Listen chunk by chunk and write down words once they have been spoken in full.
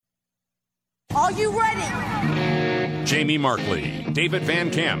Are you ready? Jamie Markley, David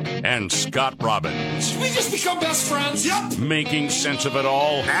Van Camp, and Scott Robbins. We just become best friends. Yep. Making sense of it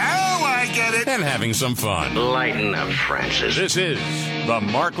all. Now I get it. And having some fun. Lighten up, Francis. This is the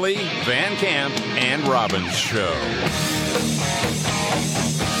Markley, Van Camp, and Robbins Show.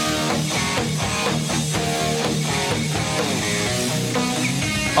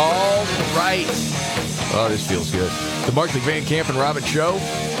 All right. Oh, this feels good. The Markley, Van Camp, and Robbins Show.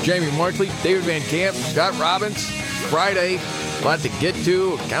 Jamie Markley, David Van Camp, Scott Robbins. Friday. A lot to get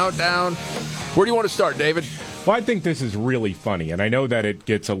to. A countdown. Where do you want to start, David? Well, I think this is really funny, and I know that it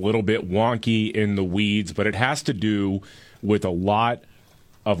gets a little bit wonky in the weeds, but it has to do with a lot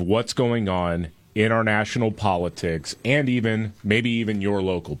of what's going on in our national politics and maybe even your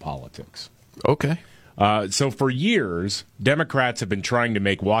local politics. Okay. So for years, Democrats have been trying to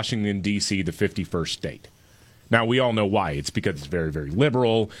make Washington, D.C. the 51st state. Now, we all know why. It's because it's very, very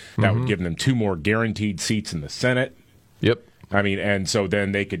liberal. That would give them 2 more guaranteed seats in the Senate. Yep. I mean, and so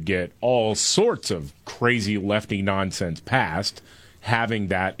then they could get all sorts of crazy lefty nonsense passed, having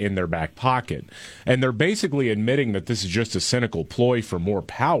that in their back pocket. And they're basically admitting that this is just a cynical ploy for more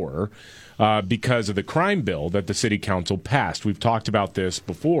power because of the crime bill that the city council passed. We've talked about this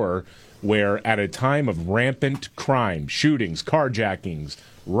before, where at a time of rampant crime, shootings, carjackings,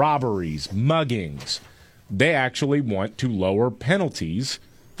 robberies, muggings, they actually want to lower penalties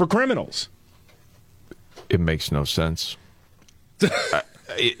for criminals. It makes no sense.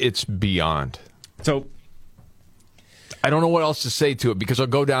 It's beyond. So I don't know what else to say to it because I'll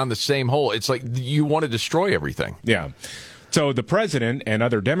go down the same hole. It's like you want to destroy everything. Yeah. So the president and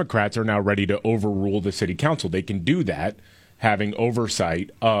other Democrats are now ready to overrule the city council. They can do that having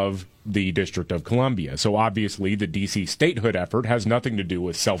oversight of the District of Columbia. So obviously the D.C. statehood effort has nothing to do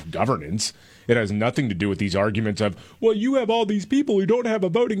with self-governance. It has nothing to do with these arguments of, well, you have all these people who don't have a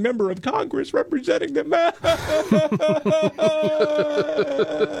voting member of Congress representing them. It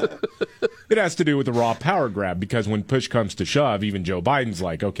has to do with the raw power grab, because when push comes to shove, even Joe Biden's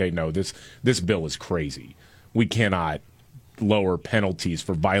like, okay, no, this bill is crazy. We cannot lower penalties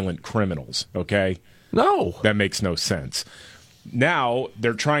for violent criminals, okay? No. That makes no sense. Now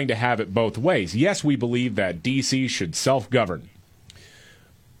they're trying to have it both ways. Yes, we believe that D.C. should self-govern.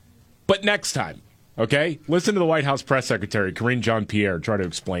 But next time, okay? Listen to the White House press secretary, Karine Jean-Pierre, try to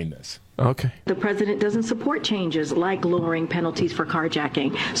explain this. Okay. The president doesn't support changes like lowering penalties for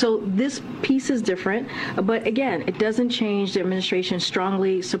carjacking. So this piece is different. But again, it doesn't change the administration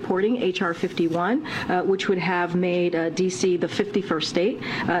strongly supporting H.R. 51, which would have made D.C. the 51st state.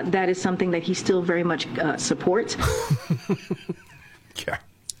 That is something that he still very much supports. Yeah.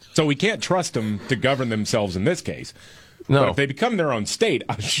 So we can't trust them to govern themselves in this case. No. But if they become their own state,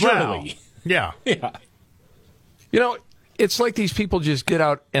 surely. Yeah. Yeah. You know, it's like these people just get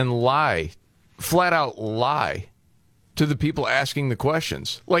out and lie, flat out lie to the people asking the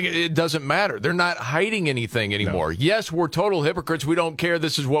questions. Like, it doesn't matter. They're not hiding anything anymore. No. Yes, we're total hypocrites. We don't care.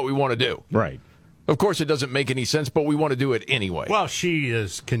 This is what we want to do. Right. Of course, it doesn't make any sense, but we want to do it anyway. Well, she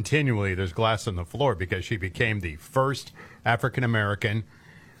is continually, there's glass on the floor because she became the first African-American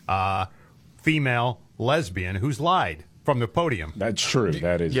female lesbian who's lied from the podium. That's true.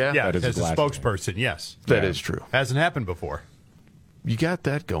 That is, Yeah. that is as a glass spokesperson, yes. That is true. Hasn't happened before. You got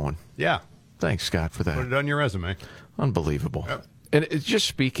that going. Yeah. Thanks, Scott, for that. Put it on your resume. Unbelievable. Yep. And it's just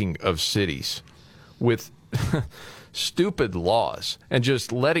speaking of cities with stupid laws and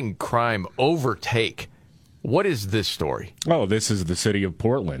just letting crime overtake. What is this story? Oh, this is the city of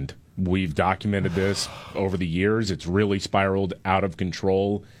Portland. We've documented this over the years. It's really spiraled out of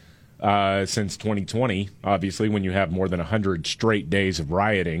control since 2020. Obviously, when you have more than 100 straight days of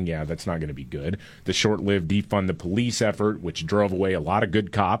rioting, yeah, that's not going to be good. The short-lived defund the police effort, which drove away a lot of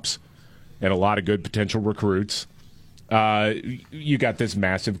good cops and a lot of good potential recruits. You got this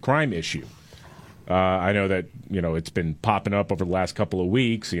massive crime issue. I know that, it's been popping up over the last couple of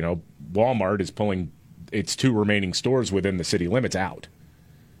weeks. Walmart is pulling its 2 remaining stores within the city limits out.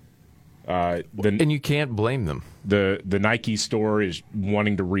 And you can't blame them. The Nike store is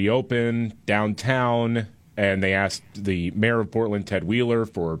wanting to reopen downtown, and they asked the mayor of Portland, Ted Wheeler,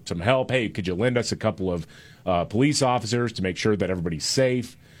 for some help. Hey, could you lend us a couple of police officers to make sure that everybody's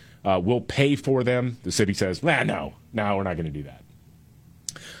safe? We'll pay for them. The city says, no, we're not going to do that.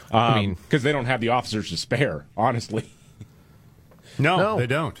 Because they don't have the officers to spare, honestly. No, they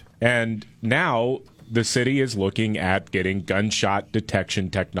don't. And now the city is looking at getting gunshot detection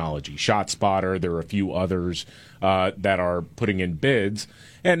technology. ShotSpotter, there are a few others that are putting in bids.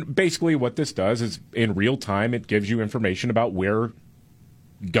 And basically what this does is, in real time, it gives you information about where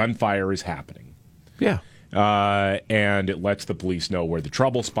gunfire is happening. Yeah. and it lets the police know where the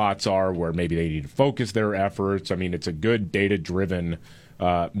trouble spots are, where maybe they need to focus their efforts. I mean, it's a good data-driven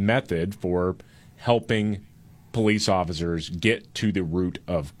method for helping police officers get to the root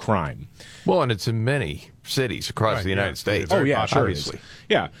of crime. Well, and it's in many cities across the United States. Oh, yeah, sure. Obviously.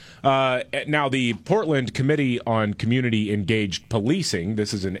 Yeah. Now, the Portland Committee on Community Engaged Policing,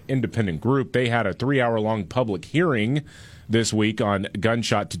 this is an independent group, they had a 3-hour-long public hearing this week on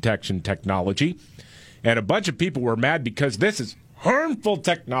gunshot detection technology. And a bunch of people were mad because this is harmful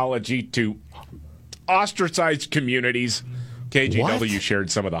technology to ostracized communities. KGW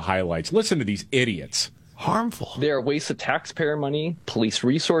shared some of the highlights. Listen to these idiots. Harmful. They are a waste of taxpayer money, police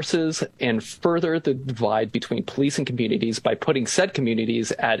resources, and further the divide between police and communities by putting said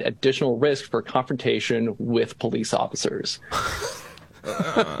communities at additional risk for confrontation with police officers.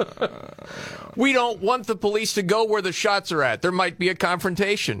 We don't want the police to go where the shots are at. There might be a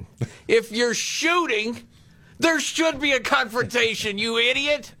confrontation. If you're shooting, there should be a confrontation, you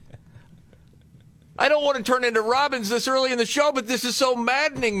idiot. I don't want to turn into Robbins this early in the show, but this is so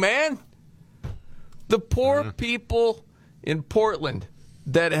maddening, man. The poor people in Portland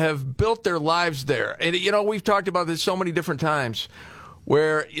that have built their lives there. And, we've talked about this so many different times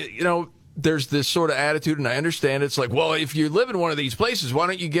where, there's this sort of attitude, and I understand it's like, well, if you live in one of these places, why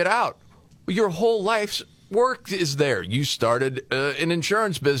don't you get out? Your whole life's work is there. You started an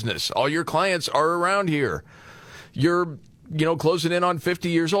insurance business. All your clients are around here. You're, closing in on 50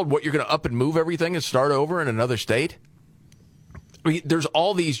 years old. What, you're going to up and move everything and start over in another state? I mean, there's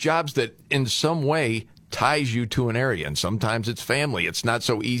all these jobs that in some way ties you to an area, and sometimes it's family. It's not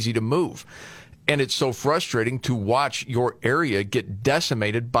so easy to move. And it's so frustrating to watch your area get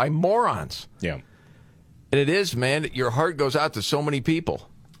decimated by morons. Yeah. And it is, man. Your heart goes out to so many people.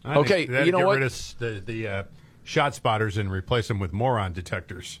 Okay, you know get what? Rid of the shot spotters and replace them with moron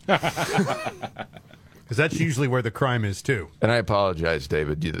detectors. Because that's usually where the crime is, too. And I apologize,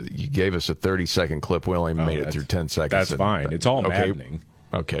 David. You gave us a 30-second clip. We only made it through 10 seconds. That's fine. It's all maddening.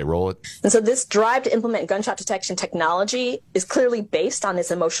 Okay, roll it. And so this drive to implement gunshot detection technology is clearly based on this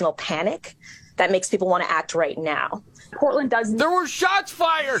emotional panic that makes people want to act right now. Portland does. There were shots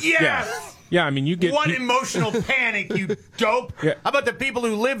fired. Yes. Yeah, I mean, you get... What emotional panic, you dope? Yeah. How about the people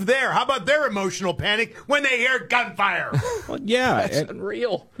who live there? How about their emotional panic when they hear gunfire? Well, yeah. That's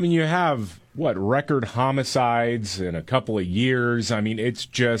unreal. I mean, you have, record homicides in a couple of years. I mean, it's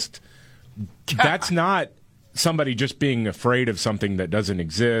just... That's not somebody just being afraid of something that doesn't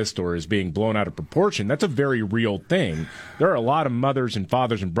exist or is being blown out of proportion. That's a very real thing. There are a lot of mothers and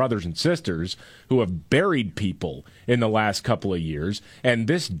fathers and brothers and sisters who have buried people in the last couple of years, and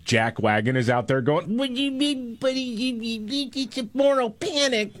this jackwagon is out there going, "What do you mean, buddy? It's a moral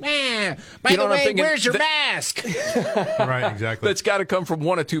panic. By the way, where's your mask?" Right, exactly. That's got to come from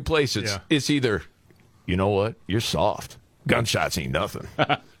one of two places. Yeah. It's either, you know what, you're soft. Gunshots ain't nothing.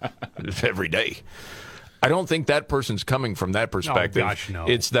 Every day. I don't think that person's coming from that perspective. Oh, gosh, no.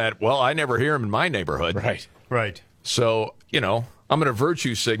 It's that, well, I never hear them in my neighborhood. Right. So, I'm going to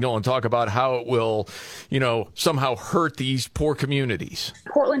virtue signal and talk about how it will, somehow hurt these poor communities.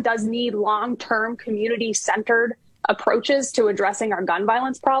 Portland does need long-term community-centered approaches to addressing our gun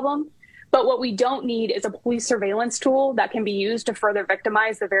violence problem. But what we don't need is a police surveillance tool that can be used to further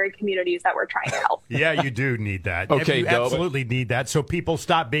victimize the very communities that we're trying to help. Yeah, you do need that. Okay, you absolutely need that so people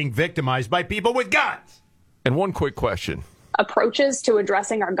stop being victimized by people with guns. And one quick question. Approaches to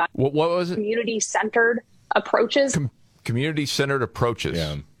addressing our gun. What was it? Community-centered approaches. Community-centered approaches.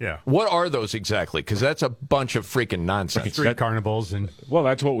 Yeah. What are those exactly? Because that's a bunch of freaking nonsense. Street carnivals and... Well,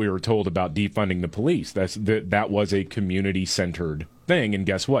 that's what we were told about defunding the police. That was a community-centered thing, and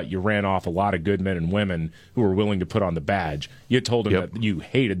guess what? You ran off a lot of good men and women who were willing to put on the badge. You told them that you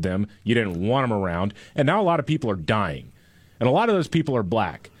hated them, you didn't want them around, and now a lot of people are dying. And a lot of those people are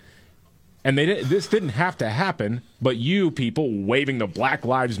black. And this didn't have to happen, but you people waving the Black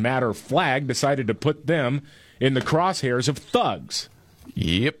Lives Matter flag decided to put them in the crosshairs of thugs.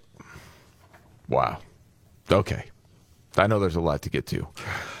 Yep. Wow. Okay. I know there's a lot to get to.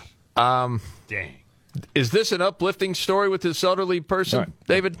 Dang. Is this an uplifting story with this elderly person,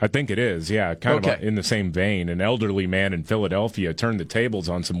 David? I think it is, yeah. Kind of in the same vein. An elderly man in Philadelphia turned the tables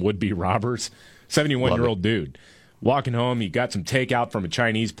on some would-be robbers. 71-year-old dude. Walking home, he got some takeout from a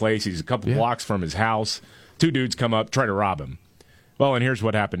Chinese place. He's a couple blocks from his house. Two dudes come up, try to rob him. Well, and here's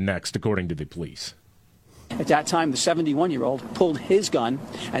what happened next, according to the police. At that time, the 71-year-old pulled his gun,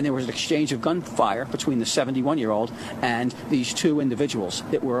 and there was an exchange of gunfire between the 71-year-old and these two individuals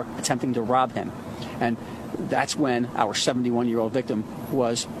that were attempting to rob him. And that's when our 71-year-old victim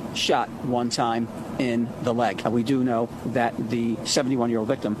was shot one time in the leg. We do know that the 71-year-old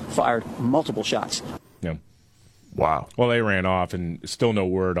victim fired multiple shots. Yeah. Wow. Well, they ran off, and still no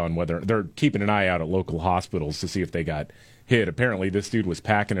word on whether they're keeping an eye out at local hospitals to see if they got hit. Apparently, this dude was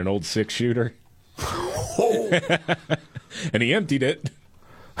packing an old 6-shooter, and he emptied it.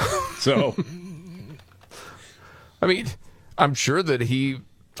 So, I mean, I'm sure that he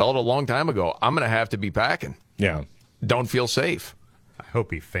felt a long time ago, I'm going to have to be packing. yeah. Don't feel safe. I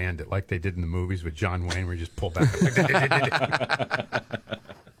hope he fanned it like they did in the movies with John Wayne, where he just pulled back.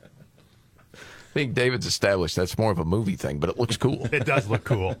 I think David's established that's more of a movie thing, but it looks cool. It does look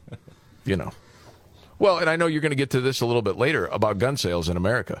cool. You know. Well, and I know you're going to get to this a little bit later about gun sales in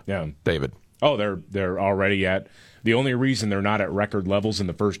America. Yeah. David. Oh, they're already at. The only reason they're not at record levels in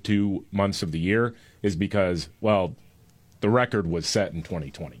the first 2 months of the year is because, well, the record was set in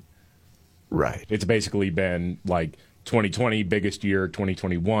 2020. Right. It's basically been like 2020 biggest year,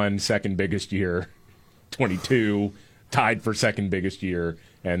 2021 second biggest year, 22 tied for second biggest year,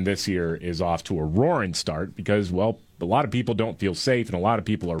 and this year is off to a roaring start because, well, a lot of people don't feel safe, and a lot of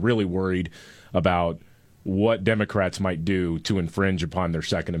people are really worried about what Democrats might do to infringe upon their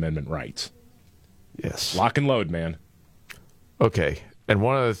Second Amendment rights. Yes. Lock and load, man. Okay. And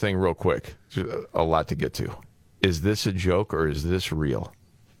one other thing real quick, a lot to get to. Is this a joke or is this real?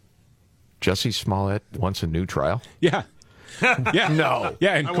 Jussie Smollett wants a new trial? Yeah. Yeah. No.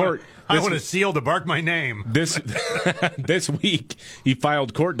 Yeah, in court. I want a seal to mark my name. This week, he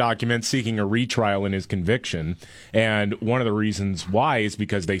filed court documents seeking a retrial in his conviction. And one of the reasons why is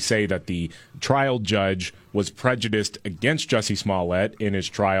because they say that the trial judge was prejudiced against Jussie Smollett in his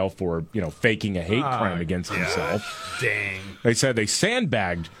trial for, faking a hate crime against himself. Dang. They said they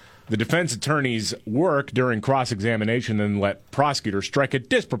sandbagged the defense attorney's work during cross-examination and let prosecutors strike a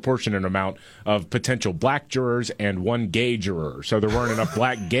disproportionate amount of potential black jurors and one gay juror. So there weren't enough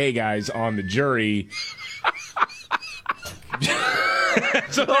black gay guys on the jury.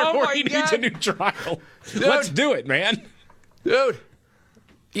 So therefore he needs a new trial. Dude. Let's do it, man. Dude,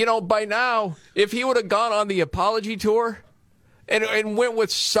 by now, if he would have gone on the apology tour and went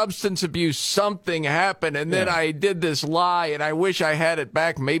with substance abuse, something happened, and then I did this lie, and I wish I had it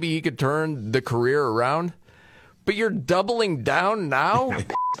back, maybe he could turn the career around. But you're doubling down now? I'm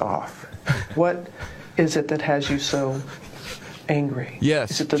off. What is it that has you so angry?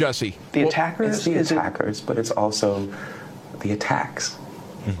 Yes, is it Jussie. The attackers? It's the attackers, but it's also the attacks.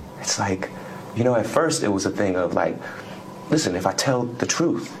 It's like, at first it was a thing of like, listen, if I tell the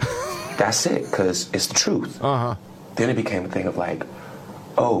truth, that's it, because it's the truth. Uh-huh. Then it became a thing of like,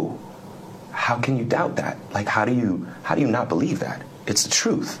 oh, how can you doubt that? Like, how do you not believe that? It's the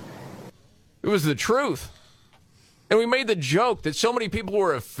truth. It was the truth. And we made the joke that so many people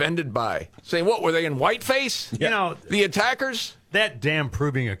were offended by, saying, what, were they in whiteface? Yeah. The attackers? That damn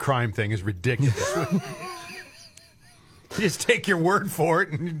proving a crime thing is ridiculous. Just take your word for it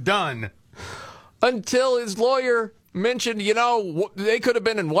and you're done. Until his lawyer mentioned, they could have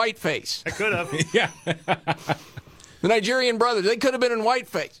been in whiteface. I could have. Yeah. The Nigerian brothers, they could have been in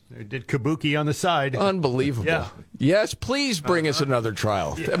whiteface. They did kabuki on the side. Unbelievable. Yeah. Yes, please bring us another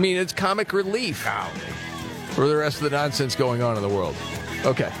trial. Yeah. I mean, it's comic relief for the rest of the nonsense going on in the world.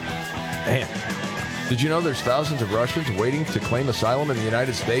 Okay. Man, did you know there's thousands of Russians waiting to claim asylum in the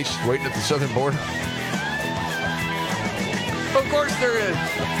United States, waiting at the southern border? Of course there is.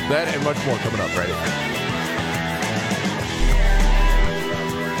 That and much more coming up right here.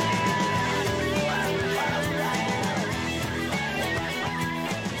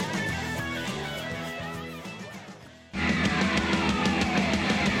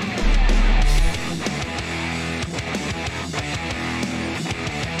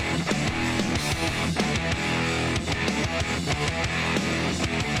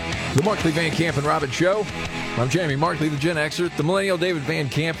 The Markley, Van Camp, and Robbins Show. I'm Jamie Markley, the Gen Xer, the Millennial David Van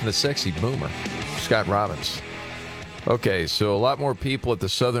Camp, and the Sexy Boomer, Scott Robbins. Okay, so a lot more people at the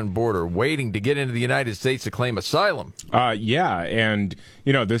southern border waiting to get into the United States to claim asylum. Yeah, and,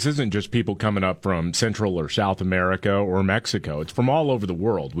 this isn't just people coming up from Central or South America or Mexico. It's from all over the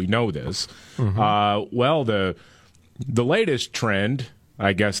world. We know this. Mm-hmm. Well, the latest trend,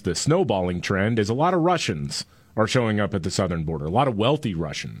 I guess the snowballing trend, is a lot of Russians are showing up at the southern border. A lot of wealthy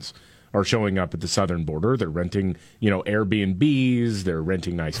Russians are showing up at the southern border. They're renting, Airbnbs, they're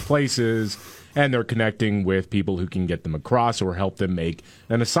renting nice places, and they're connecting with people who can get them across or help them make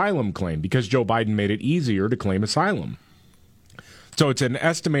an asylum claim because Joe Biden made it easier to claim asylum. So it's an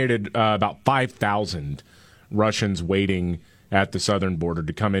estimated about 5,000 Russians waiting at the southern border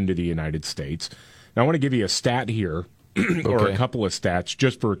to come into the United States. Now, I want to give you a stat here, or a couple of stats,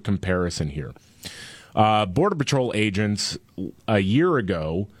 just for comparison here. Border Patrol agents a year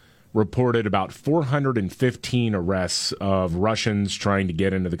ago reported about 415 arrests of Russians trying to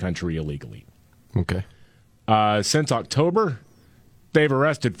get into the country illegally. Okay. Since October, they've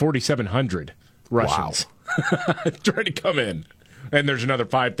arrested 4,700 Russians trying to come in. And there's another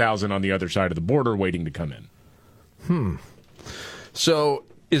 5,000 on the other side of the border waiting to come in. So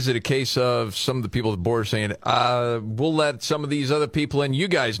is it a case of some of the people at the border saying, we'll let some of these other people in? You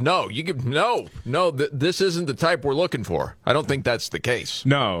guys, no. This isn't the type we're looking for. I don't think that's the case.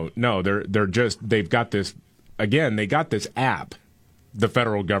 No, they've got this, again, they got this app, the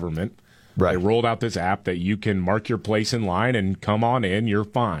federal government. Right. They rolled out this app that you can mark your place in line and come on in, you're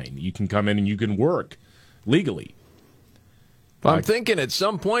fine. You can come in and you can work legally. I'm thinking at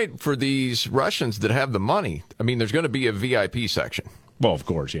some point for these Russians that have the money, I mean, there's going to be a VIP section. Well, of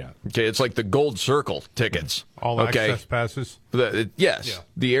course, yeah. Okay, it's like the Gold Circle tickets. All access passes? Yes. Yeah.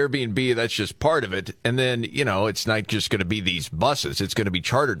 The Airbnb, that's just part of it. And then, it's not just going to be these buses. It's going to be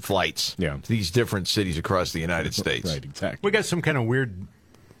chartered flights to these different cities across the United States. Right, exactly. We got some kind of weird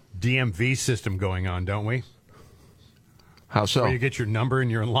DMV system going on, don't we? How so? Where you get your number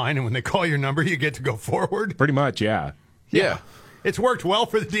and you're in line, and when they call your number, you get to go forward? Pretty much, yeah. Yeah. It's worked well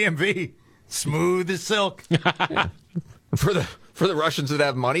for the DMV. Smooth as silk. For the Russians that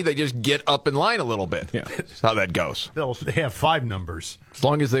have money, they just get up in line a little bit. Yeah. That's how that goes. They have 5 numbers. As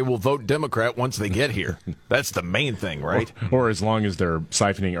long as they will vote Democrat once they get here. That's the main thing, right? Or as long as they're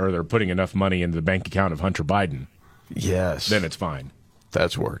siphoning or they're putting enough money into the bank account of Hunter Biden. Yes. Then it's fine.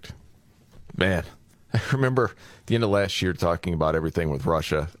 That's worked. Man, I remember at the end of last year talking about everything with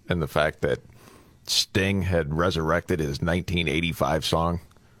Russia and the fact that Sting had resurrected his 1985 song,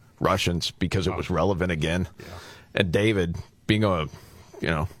 Russians, because it was relevant again. Yeah. And David, being a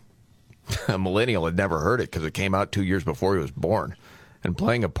millennial, had never heard it because it came out 2 years before he was born. And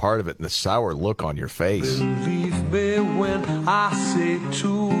playing a part of it and the sour look on your face. Believe me when I say to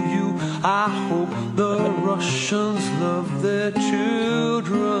you, I hope the Russians love their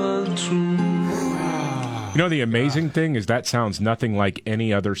children too. The amazing thing is that sounds nothing like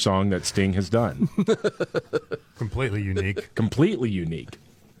any other song that Sting has done. Completely unique. Completely unique.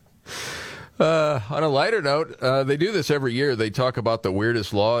 On a lighter note, they do this every year. They talk about the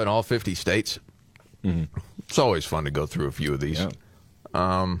weirdest law in all 50 states. Mm-hmm. It's always fun to go through a few of these. Yeah.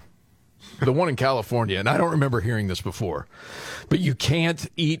 The one in California, and I don't remember hearing this before, but you can't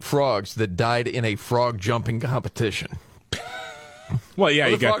eat frogs that died in a frog jumping competition. Well, yeah,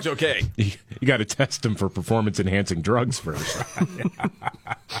 the frog's okay. You got to test them for performance-enhancing drugs first.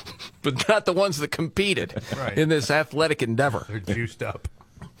 But not the ones that competed in this athletic endeavor. They're juiced up.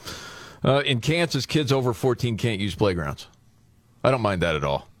 In Kansas, kids over 14 can't use playgrounds. I don't mind that at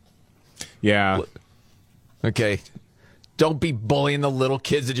all. Yeah. Okay. Don't be bullying the little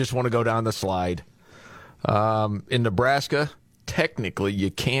kids that just want to go down the slide. In Nebraska, technically,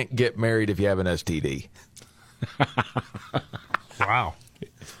 you can't get married if you have an STD. Wow.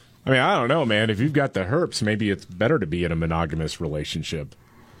 I mean, I don't know, man. If you've got the herpes, maybe it's better to be in a monogamous relationship.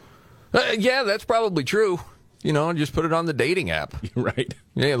 Yeah, that's probably true. Just put it on the dating app. Right.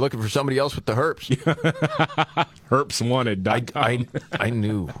 Yeah, looking for somebody else with the herpes. Herpswanted.com. I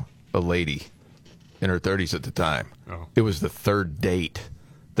knew a lady in her 30s at the time. Oh. It was the third date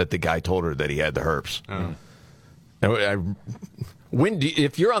that the guy told her that he had the herpes. Oh.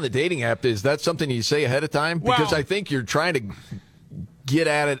 If you're on the dating app, is that something you say ahead of time? Because I think you're trying to get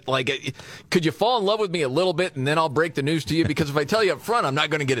at it. Like, could you fall in love with me a little bit and then I'll break the news to you? Because if I tell you up front, I'm not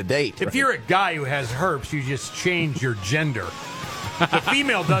going to get a date. If you're a guy who has herpes, you just change your gender. The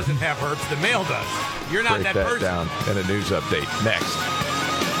female doesn't have herpes, the male does. You're not break that person. Down in a news update next.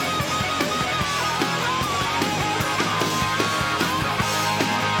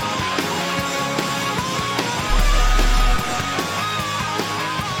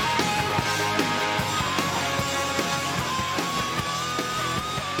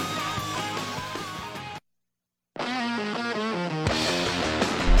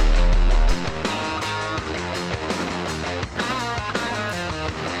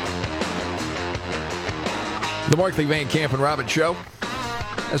 The Markley, Van Camp, and Robbins Show.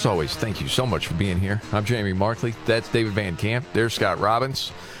 As always, thank you so much for being here. I'm Jamie Markley. That's David Van Camp. There's Scott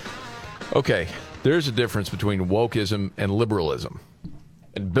Robbins. Okay, there's a difference between wokeism and liberalism.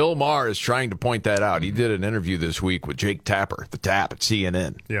 And Bill Maher is trying to point that out. He did an interview this week with Jake Tapper, the Tap at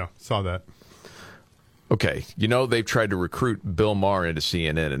CNN. Yeah, saw that. Okay, they've tried to recruit Bill Maher into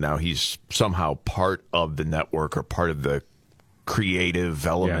CNN, and now he's somehow part of the network or part of the creative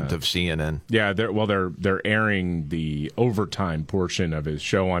element of CNN. Yeah, they're airing the overtime portion of his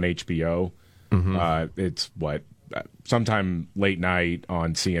show on HBO. Mm-hmm. It's sometime late night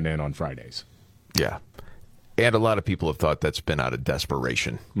on CNN on Fridays. Yeah, and a lot of people have thought that's been out of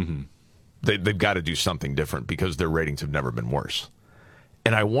desperation. Mm-hmm. They've got to do something different because their ratings have never been worse.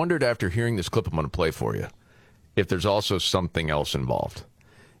 And I wondered after hearing this clip I'm going to play for you, if there's also something else involved,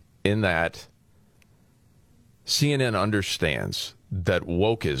 in that CNN understands that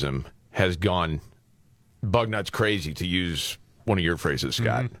wokeism has gone bug nuts crazy, to use one of your phrases,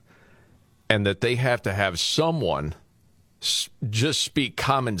 Scott, and that they have to have someone just speak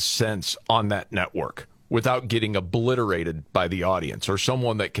common sense on that network without getting obliterated by the audience, or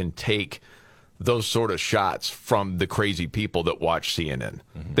someone that can take those sort of shots from the crazy people that watch CNN.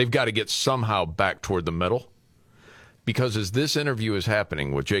 They've got to get somehow back toward the middle, because as this interview is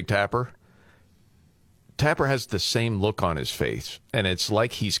happening with Jake Tapper, Tapper has the same look on his face, and it's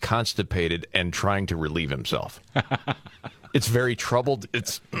like he's constipated and trying to relieve himself. It's very troubled.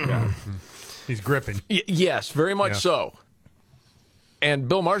 He's gripping. Yes, very much so. And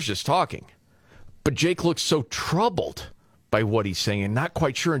Bill Maher's just talking. But Jake looks so troubled by what he's saying, and not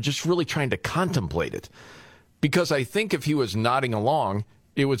quite sure, and just really trying to contemplate it. Because I think if he was nodding along,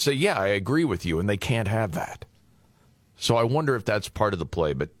 it would say, yeah, I agree with you, and they can't have that. So I wonder if that's part of the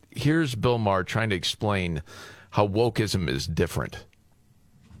play. But here's Bill Maher trying to explain how wokeism is different.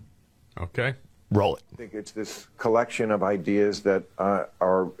 Okay. Roll it. I think it's this collection of ideas that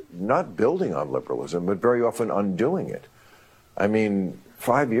are not building on liberalism, but very often undoing it. I mean,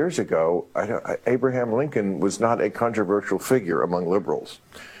 5 years ago, Abraham Lincoln was not a controversial figure among liberals.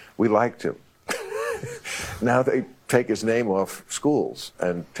 We liked him. Now they take his name off schools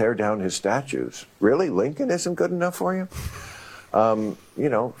and tear down his statues. Really? Lincoln isn't good enough for you?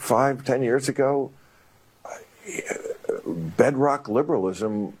 5-10 years ago, bedrock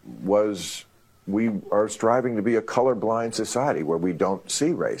liberalism was, we are striving to be a colorblind society where we don't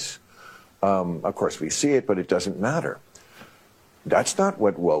see race. Of course, we see it, but it doesn't matter. That's not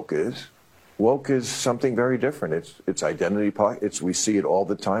what woke is. Woke is something very different. It's identity. We see it all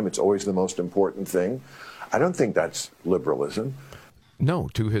the time. It's always the most important thing. I don't think that's liberalism. No,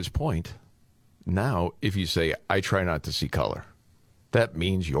 to his point. Now, if you say, I try not to see color, that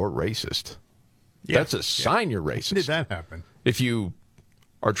means you're racist. Yeah. That's a sign you're racist. When did that happen? If you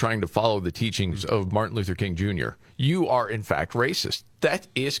are trying to follow the teachings of Martin Luther King Jr., you are, in fact, racist. That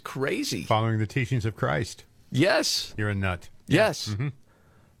is crazy. Following the teachings of Christ. Yes. You're a nut. Yes. Mm-hmm.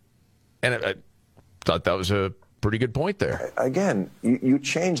 And I thought that was a pretty good point there. Again, you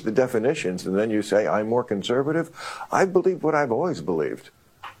change the definitions and then you say, I'm more conservative. I believe what I've always believed.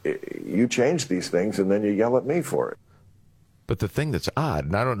 You change these things and then you yell at me for it. But the thing that's odd,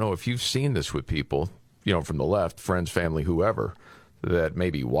 and I don't know if you've seen this with people, from the left, friends, family, whoever, that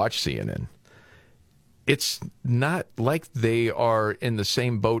maybe watch CNN, it's not like they are in the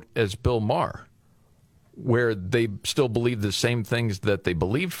same boat as Bill Maher, where they still believe the same things that they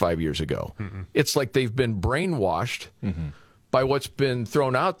believed 5 years ago. Mm-mm. It's like they've been brainwashed by what's been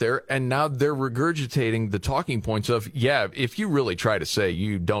thrown out there, and now they're regurgitating the talking points of, if you really try to say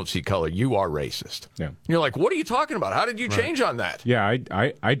you don't see color, you are racist. Yeah. You're like, what are you talking about? How did you change on that? Yeah,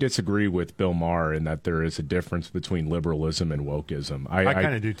 I disagree with Bill Maher in that there is a difference between liberalism and wokeism. I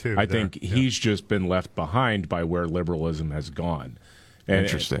kind of do too. I think he's just been left behind by where liberalism has gone.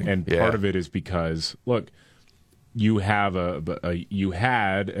 Interesting. And part of it is because, look, you have you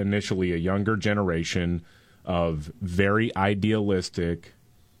had initially a younger generation of very idealistic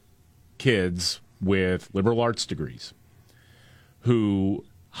kids with liberal arts degrees who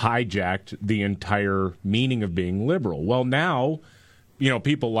hijacked the entire meaning of being liberal. Well, now,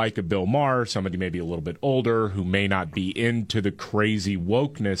 people like a Bill Maher, somebody maybe a little bit older who may not be into the crazy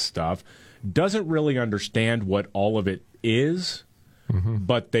wokeness stuff, doesn't really understand what all of it is.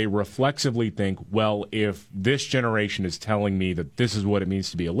 But they reflexively think, well, if this generation is telling me that this is what it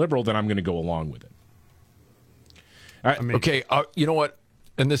means to be a liberal, then I'm going to go along with it. Okay, you know what?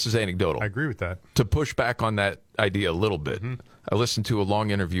 And this is anecdotal. I agree with that. To push back on that idea a little bit, I listened to a long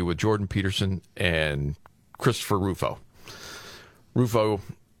interview with Jordan Peterson and Christopher Rufo. Rufo,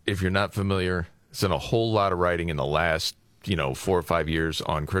 if you're not familiar, has done a whole lot of writing in the last, 4 or 5 years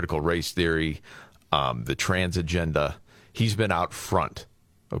on critical race theory, the trans agenda. He's been out front,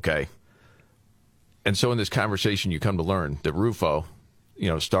 okay? And so in this conversation, you come to learn that Rufo,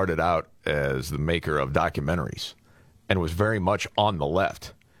 started out as the maker of documentaries and was very much on the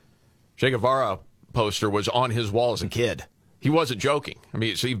left. Che Guevara poster was on his wall as a kid. He wasn't joking.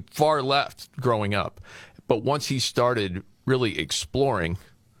 So he far left growing up. But once he started really exploring,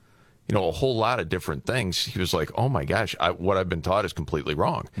 a whole lot of different things, he was like, oh my gosh, what I've been taught is completely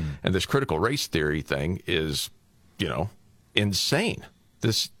wrong. And this critical race theory thing is, insane.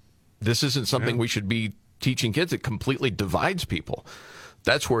 This isn't something we should be teaching kids. It completely divides people.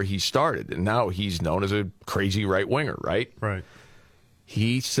 That's where he started, and now he's known as a crazy right-winger, right? Right.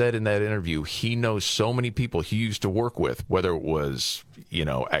 He said in that interview he knows so many people he used to work with, whether it was,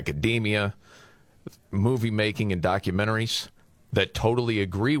 academia, movie making and documentaries that totally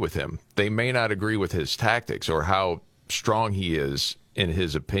agree with him. They may not agree with his tactics or how strong he is in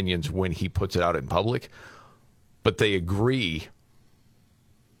his opinions when he puts it out in public, but they agree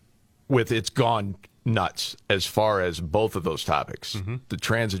with it's gone nuts as far as both of those topics, the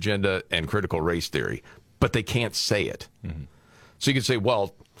trans agenda and critical race theory, but they can't say it. So you can say,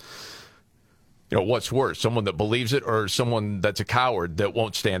 well, what's worse, someone that believes it or someone that's a coward that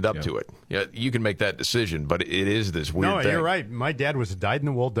won't stand up to it? Yeah, you can make that decision, but it is this weird thing. You're right. My dad was a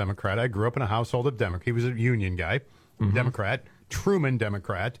dyed-in-the-wool Democrat. I grew up in a household of Democrats. He was a union guy, Democrat, Truman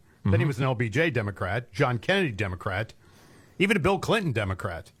Democrat. Then he was an LBJ Democrat, John Kennedy Democrat, even a Bill Clinton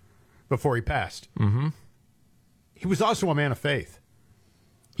Democrat before he passed. He was also a man of faith.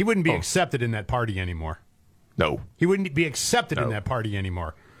 He wouldn't be accepted in that party anymore. No. He wouldn't be accepted in that party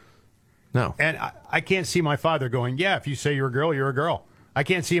anymore. No. And I can't see my father going, yeah, if you say you're a girl, you're a girl. I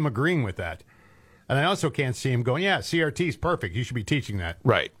can't see him agreeing with that. And I also can't see him going, yeah, CRT is perfect. You should be teaching that.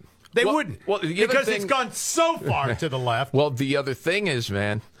 Right. They wouldn't. Well, because it's gone so far to the left. Well, the other thing is,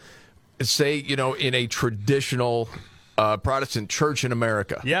 man, say, in a traditional Protestant church in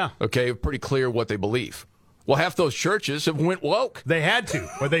America. Yeah. Okay, pretty clear what they believe. Well, half those churches have went woke. They had to,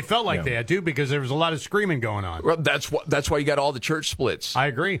 or they felt like they had to, because there was a lot of screaming going on. Well, that's why you got all the church splits. I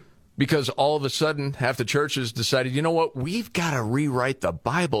agree. Because all of a sudden, half the churches decided, you know what, we've got to rewrite the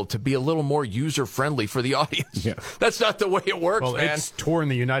Bible to be a little more user-friendly for the audience. Yeah. That's not the way it works, man. It's torn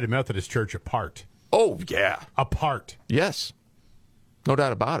the United Methodist Church apart. Oh, yeah. Apart. Yes. No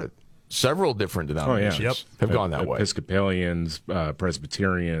doubt about it. Several different denominations have gone that way. Episcopalians,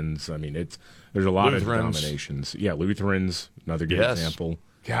 Presbyterians. I mean, there's a lot of denominations. Yeah, Lutherans, another good example.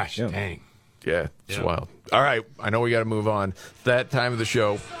 Gosh, dang. Yeah, it's wild. All right, I know we got to move on. That time of the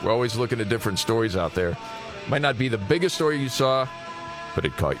show, we're always looking at different stories out there. Might not be the biggest story you saw, but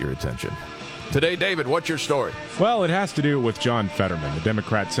it caught your attention. Today, David, what's your story? Well, it has to do with John Fetterman, the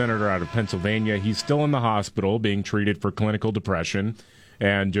Democrat senator out of Pennsylvania. He's still in the hospital being treated for clinical depression.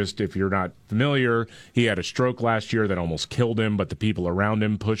 And just if you're not familiar, he had a stroke last year that almost killed him, but the people around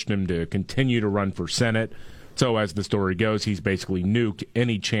him pushed him to continue to run for Senate. So as the story goes, he's basically nuked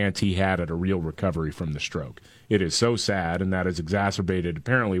any chance he had at a real recovery from the stroke. It is so sad, and that has exacerbated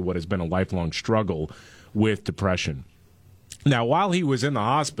apparently what has been a lifelong struggle with depression. Now, while he was in the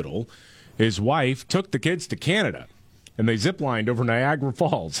hospital, his wife took the kids to Canada, and they ziplined over Niagara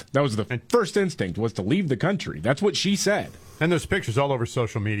Falls. That was the first instinct, was to leave the country. That's what she said. And there's pictures all over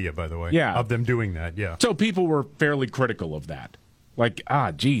social media, by the way, of them doing that, So people were fairly critical of that. Like,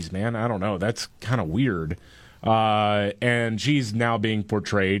 geez, man, I don't know. That's kind of weird. And she's now being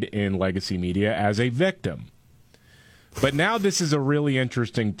portrayed in legacy media as a victim. But now this is a really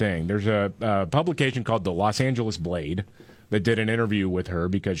interesting thing. There's a publication called the Los Angeles Blade that did an interview with her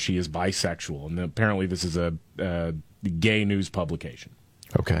because she is bisexual. And apparently this is a gay news publication.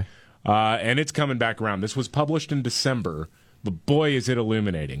 Okay. And it's coming back around. This was published in December, but boy, is it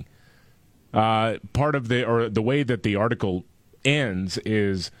illuminating. Part of the way that the article ends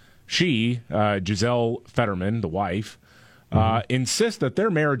is she, Giselle Fetterman, the wife, insists that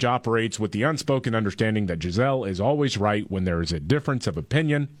their marriage operates with the unspoken understanding that Giselle is always right when there is a difference of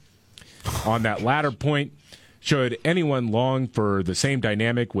opinion. On that latter point, should anyone long for the same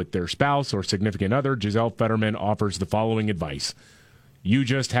dynamic with their spouse or significant other, Giselle Fetterman offers the following advice. You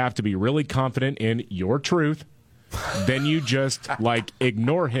just have to be really confident in your truth. Then you just,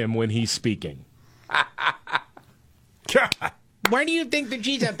 ignore him when he's speaking. God. Why do you think that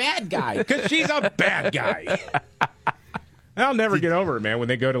she's a bad guy? Because she's a bad guy. I'll never get over it, man. When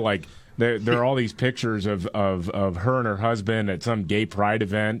they go to there are all these pictures of her and her husband at some gay pride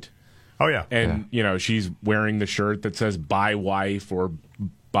event. Oh yeah, and she's wearing the shirt that says "bi wife" or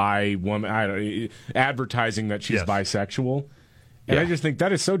 "bi woman," advertising that she's bisexual. And I just think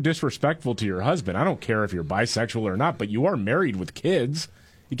that is so disrespectful to your husband. I don't care if you're bisexual or not, but you are married with kids.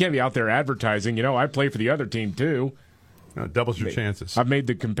 You can't be out there advertising. I play for the other team too. No, it doubles your chances. I've made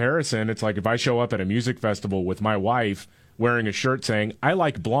the comparison. It's like if I show up at a music festival with my wife wearing a shirt saying, I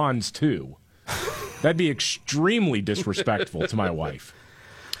like blondes too. That'd be extremely disrespectful to my wife.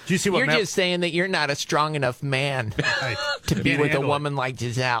 Do you see what you're just saying that you're not a strong enough man to be with a woman like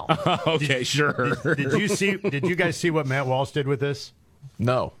Giselle. Okay, sure. Did you guys see what Matt Walsh did with this?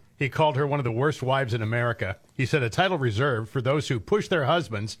 No. He called her one of the worst wives in America. He said a title reserved for those who push their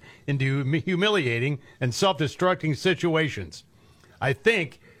husbands into humiliating and self-destructing situations. I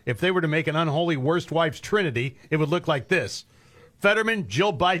think if they were to make an unholy worst wives trinity, it would look like this. Fetterman,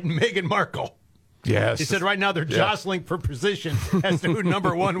 Jill Biden, Meghan Markle. Yes. He said right now they're jostling for position as to who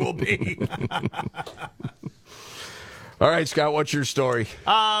number one will be. All right, Scott, what's your story?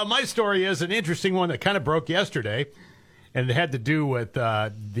 My story is an interesting one that kind of broke yesterday, and it had to do with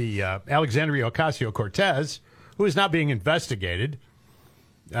the Alexandria Ocasio-Cortez, who is now being investigated.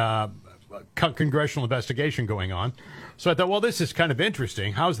 Congressional investigation going on. So I thought, well, this is kind of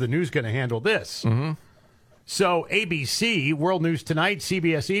interesting. How's the news going to handle this? Mm-hmm. So ABC, World News Tonight,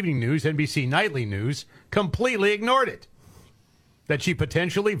 CBS Evening News, NBC Nightly News completely ignored it. That she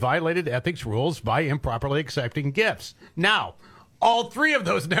potentially violated ethics rules by improperly accepting gifts. Now, all three of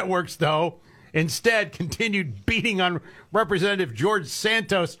those networks, though, instead continued beating on Representative George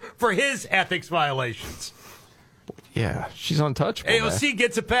Santos for his ethics violations. Yeah, she's untouchable. AOC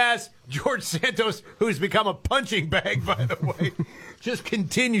gets a pass. George Santos, who's become a punching bag, by the way, just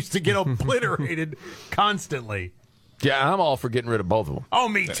continues to get obliterated constantly. Yeah, I'm all for getting rid of both of them. Oh,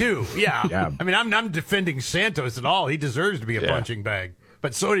 me too. Yeah. Yeah. I mean, I'm not defending Santos at all. He deserves to be a punching bag,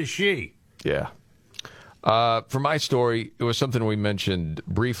 but so does she. Yeah. For my story, it was something we mentioned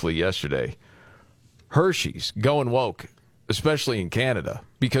briefly yesterday. Hershey's going woke, especially in Canada,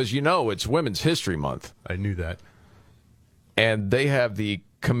 because it's Women's History Month. I knew that. And they have the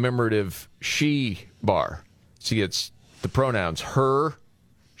commemorative she bar. See, it's the pronouns her,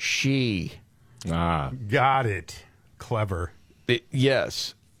 she. Got it. Clever.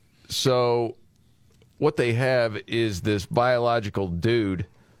 Yes. So what they have is this biological dude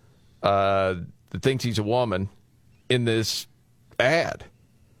that thinks he's a woman in this ad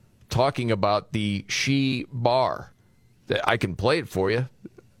talking about the she bar. I can play it for you.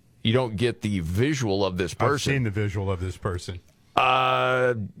 You don't get the visual of this person. I've seen the visual of this person.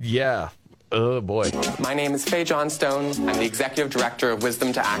 Yeah. Oh, boy. My name is Faye Johnstone. I'm the executive director of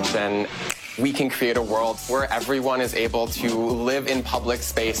Wisdom to Action. We can create a world where everyone is able to live in public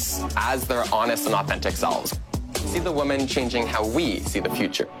space as their honest and authentic selves. See the women changing how we see the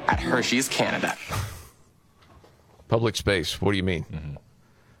future at Hershey's Canada. Public space. What do you mean? Mm-hmm.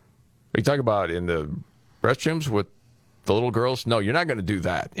 Are you talking about in the restrooms with the little girls? No, you're not going to do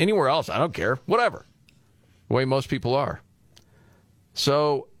that. Anywhere else, I don't care. Whatever. The way most people are.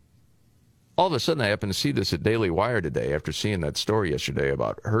 So, all of a sudden, I happened to see this at Daily Wire today after seeing that story yesterday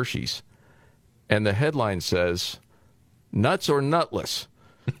about Hershey's. And the headline says, "Nuts or Nutless?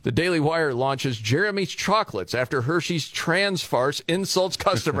 The Daily Wire launches Jeremy's Chocolates after Hershey's trans farce insults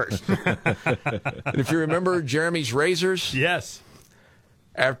customers." And if you remember Jeremy's Razors? Yes.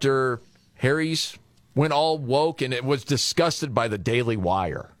 After Harry's went all woke and it was disgusted by the Daily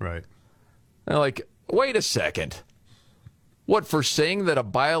Wire. Right. And like, wait a second. What, for saying that a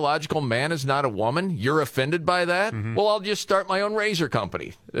biological man is not a woman? You're offended by that? Mm-hmm. Well, I'll just start my own razor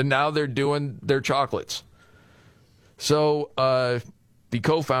company. And now they're doing their chocolates. So the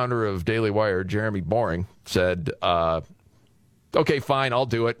co-founder of Daily Wire, Jeremy Boring, said, okay, fine, I'll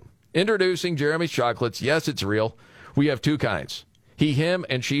do it. Introducing Jeremy's Chocolates. Yes, it's real. We have two kinds. He, him,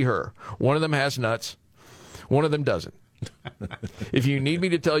 and she, her. One of them has nuts. One of them doesn't. If you need me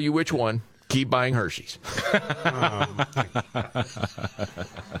to tell you which one, keep buying Hershey's.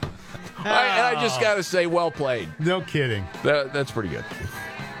 I just got to say, well played. No kidding. That's pretty good.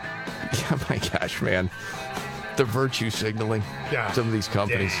 Yeah, my gosh, man. The virtue signaling. Yeah. Some of these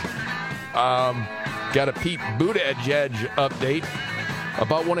companies. Got a Pete Buttigieg update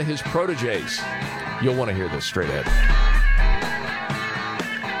about one of his proteges. You'll want to hear this straight ahead.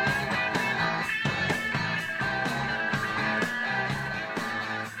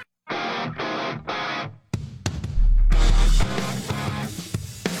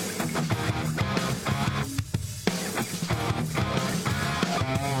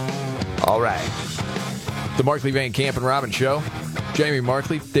 All right. The Markley, Van Camp, and Robbins Show. Jamie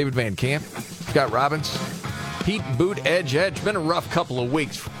Markley, David Van Camp, Scott Robbins, Pete Buttigieg. It's been a rough couple of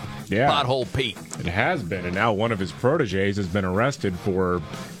weeks. Yeah. Pothole Pete. It has been, and now one of his proteges has been arrested for,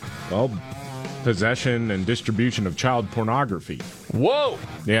 well, possession and distribution of child pornography. Whoa!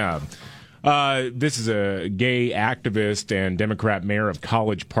 Yeah. This is a gay activist and Democrat mayor of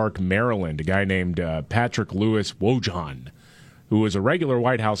College Park, Maryland, a guy named Patrick Lewis Wojahn, who was a regular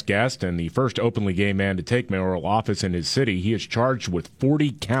White House guest and the first openly gay man to take mayoral office in his city. He is charged with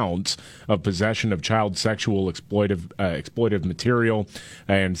 40 counts of possession of child sexual exploitive material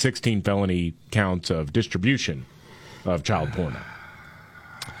and 16 felony counts of distribution of child porno.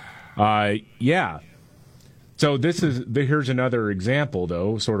 Yeah. So here's another example,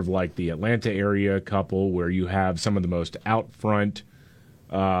 though, sort of like the Atlanta area couple where you have some of the most out front,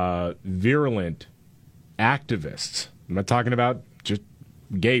 virulent activists. I'm not talking about just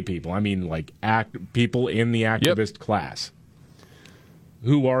gay people. I mean, like people in the activist class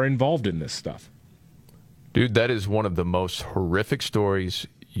who are involved in this stuff. Dude, that is one of the most horrific stories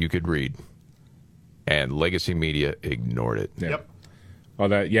you could read. and legacy media ignored it. Yep. Well,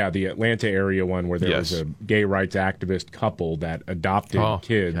 the Atlanta area one where there was a gay rights activist couple that adopted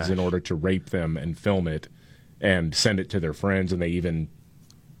kids in order to rape them and film it and send it to their friends, and they even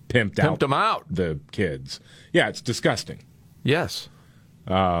pimped them out, the kids. Yeah, it's disgusting. Yes.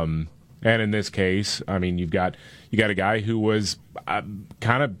 And in this case, I mean, you got a guy who was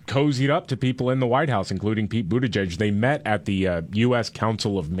kind of cozied up to people in the White House, including Pete Buttigieg. They met at the U.S.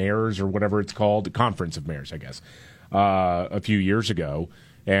 Council of Mayors, or whatever it's called, the Conference of Mayors, I guess, a few years ago.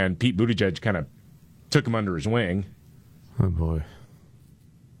 And Pete Buttigieg kind of took him under his wing. Oh, boy.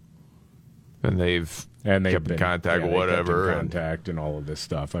 And they've kept in contact, whatever, kept in contact, and all of this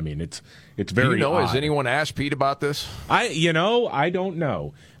stuff. I mean, it's very. Do you know? Odd. Has anyone asked Pete about this? I don't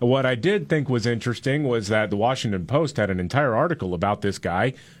know. What I did think was interesting was that the Washington Post had an entire article about this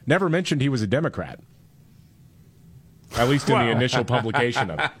guy. Never mentioned he was a Democrat. At least in the initial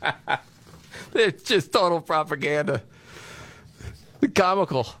publication of it. It's just total propaganda.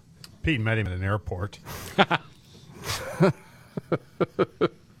 Comical. Pete met him at an airport.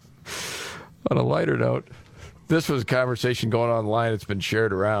 On a lighter note, this was a conversation going online. It's been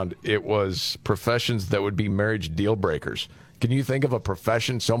shared around. It was professions that would be marriage deal breakers. Can you think of a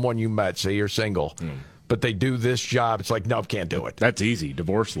profession, someone you met, say you're single, but they do this job? It's like, no, can't do it. That's easy.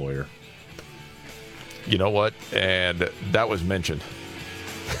 Divorce lawyer. You know what? And that was mentioned.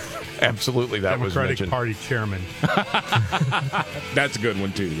 Absolutely, that was mentioned. Democratic Party chairman. That's a good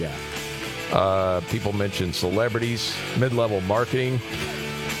one, too, yeah. People mentioned celebrities, mid-level marketing,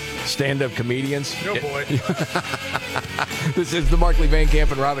 stand-up comedians. No, boy. This is the Markley, Van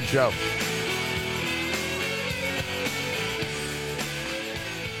Camp, and Robbins Show.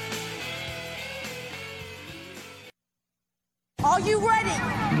 Are you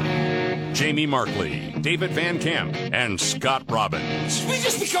ready? Jamie Markley, David Van Camp, and Scott Robbins. We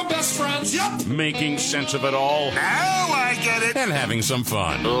just become best friends. Yep. Making sense of it all. Now I get it. And having some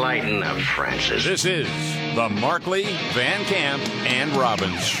fun. Lighten up, Francis. This is the Markley, Van Camp, and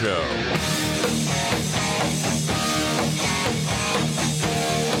Robbins Show.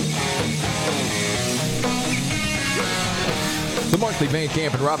 The Markley, Van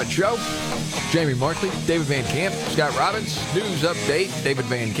Camp, and Robbins Show. Jamie Markley, David Van Camp, Scott Robbins. News update, David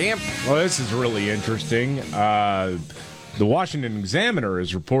Van Camp. Well, this is really interesting. The Washington Examiner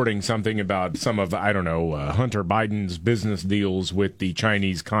is reporting something about some of, Hunter Biden's business deals with the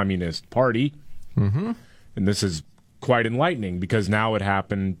Chinese Communist Party. Mm-hmm. And this is quite enlightening because now it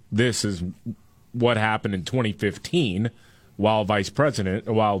happened. This is what happened in 2015 while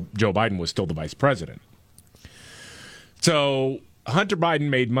Joe Biden was still the vice president. So Hunter Biden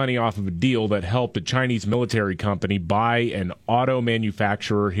made money off of a deal that helped a Chinese military company buy an auto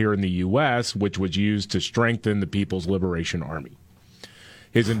manufacturer here in the U.S., which was used to strengthen the People's Liberation Army.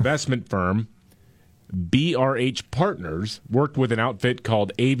 His investment firm, BRH Partners, worked with an outfit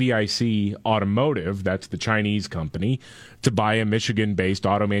called AVIC Automotive, that's the Chinese company, to buy a Michigan-based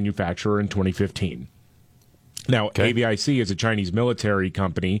auto manufacturer in 2015. Now, AVIC is a Chinese military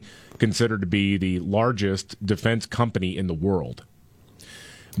company considered to be the largest defense company in the world.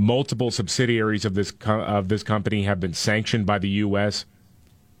 Multiple subsidiaries of this company have been sanctioned by the U.S.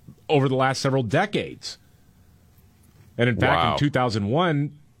 over the last several decades. And in fact, in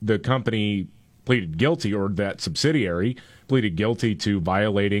 2001, the company pleaded guilty, or that subsidiary pleaded guilty to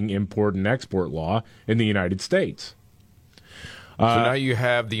violating import and export law in the United States. So now you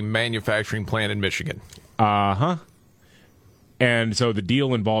have the manufacturing plant in Michigan. Uh-huh. And so the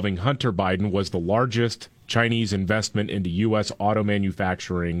deal involving Hunter Biden was the largest Chinese investment into U.S. auto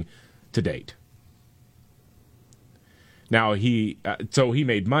manufacturing to date. Now, he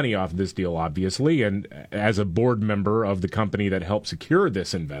made money off this deal, obviously, and as a board member of the company that helped secure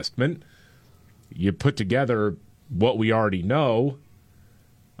this investment, you put together what we already know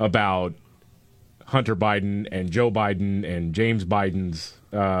about Hunter Biden and Joe Biden and James Biden's,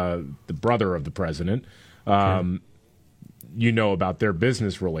 the brother of the president. You know about their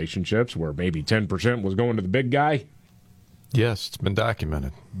business relationships where maybe 10% was going to the big guy. Yes, it's been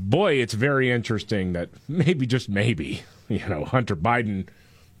documented. Boy, it's very interesting that maybe, just maybe, Hunter Biden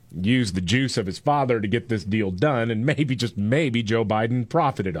used the juice of his father to get this deal done, and maybe, just maybe, Joe Biden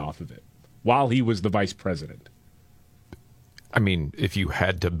profited off of it while he was the vice president. I mean, if you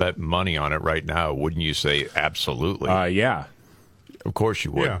had to bet money on it right now, wouldn't you say absolutely? Yeah. Of course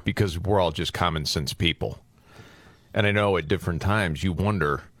you would, because we're all just common sense people. And I know at different times you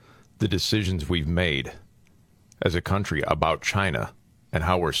wonder the decisions we've made as a country about China and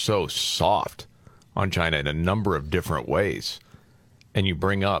how we're so soft on China in a number of different ways. And you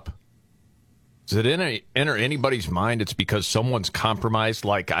bring up Does it enter anybody's mind it's because someone's compromised,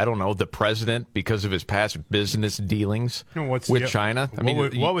 like, I don't know, the president because of his past business dealings with China?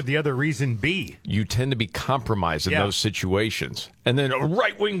 What would the other reason be? You tend to be compromised in those situations. And then a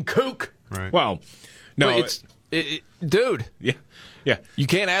right-wing kook. Right. Well, no. Dude. Yeah. You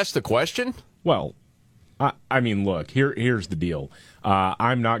can't ask the question? Well, I mean, look, here's the deal.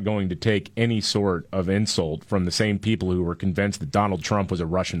 I'm not going to take any sort of insult from the same people who were convinced that Donald Trump was a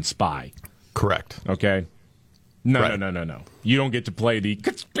Russian spy. Correct. Okay? No. You don't get to play the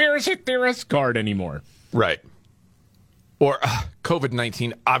conspiracy theorist card anymore. Right. Or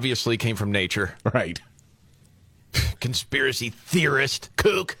COVID-19 obviously came from nature. Right. Conspiracy theorist,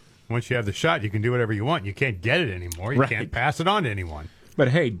 kook. Once you have the shot, you can do whatever you want. You can't get it anymore. You can't pass it on to anyone. But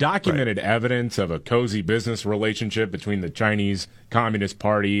hey, documented evidence of a cozy business relationship between the Chinese Communist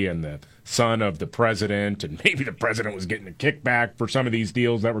Party and the son of the president, and maybe the president was getting a kickback for some of these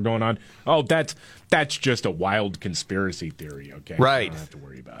deals that were going on. Oh, that's just a wild conspiracy theory, okay? Right. You don't have to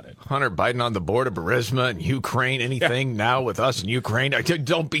worry about it. Hunter Biden on the board of Burisma and Ukraine, anything now with us in Ukraine?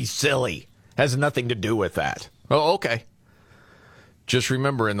 Don't be silly. Has nothing to do with that. Oh, okay. Just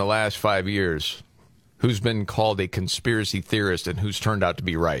remember in the last 5 years, who's been called a conspiracy theorist and who's turned out to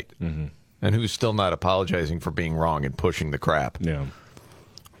be right. Mm-hmm. And who's still not apologizing for being wrong and pushing the crap. Yeah.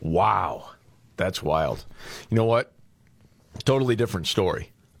 Wow. That's wild. You know what? Totally different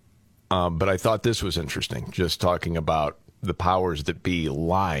story. But I thought this was interesting, just talking about the powers that be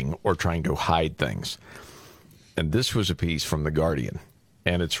lying or trying to hide things. And this was a piece from The Guardian.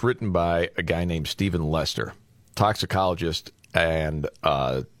 And it's written by a guy named Stephen Lester, toxicologist and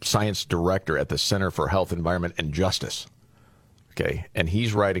science director at the Center for Health, Environment, and Justice. Okay, and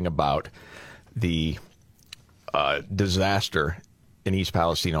he's writing about the disaster in East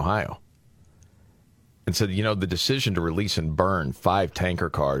Palestine, Ohio. And said, the decision to release and burn 5 tanker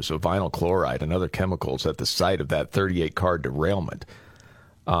cars of vinyl chloride and other chemicals at the site of that 38-car derailment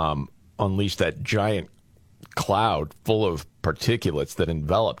unleashed that giant cloud full of particulates that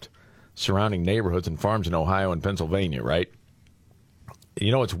enveloped surrounding neighborhoods and farms in Ohio and Pennsylvania, right?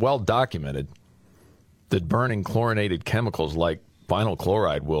 It's well documented that burning chlorinated chemicals like vinyl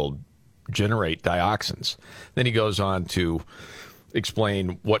chloride will generate dioxins. Then he goes on to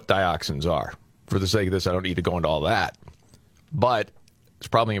explain what dioxins are. For the sake of this, I don't need to go into all that. But it's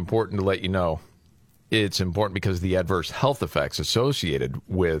probably important to let you know it's important because the adverse health effects associated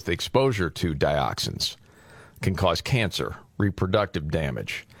with exposure to dioxins can cause cancer, reproductive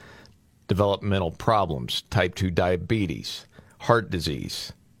damage, developmental problems, type 2 diabetes, heart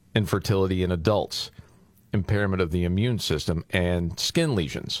disease, infertility in adults, impairment of the immune system, and skin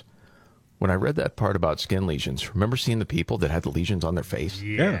lesions. When I read that part about skin lesions, remember seeing the people that had the lesions on their face?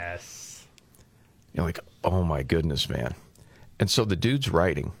 Yes. You're like, oh my goodness, man. And so the dude's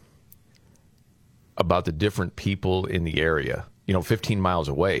writing about the different people in the area, 15 miles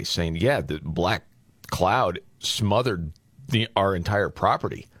away, saying, the black cloud smothered our entire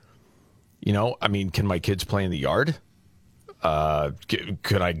property. Can my kids play in the yard?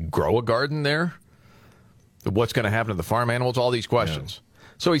 Could I grow a garden there? What's going to happen to the farm animals? All these questions. Yeah.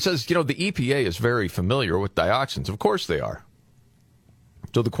 So he says, the EPA is very familiar with dioxins. Of course they are.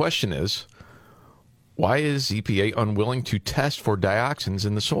 So the question is, why is EPA unwilling to test for dioxins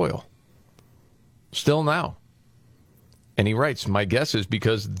in the soil? Still now. And he writes, my guess is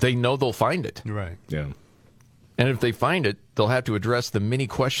because they know they'll find it. Right. Yeah. And if they find it, they'll have to address the many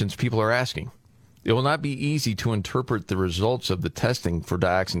questions people are asking. It will not be easy to interpret the results of the testing for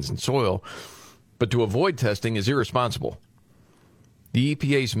dioxins in soil, but to avoid testing is irresponsible. The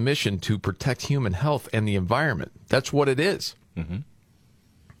EPA's mission to protect human health and the environment, that's what it is. Mm-hmm.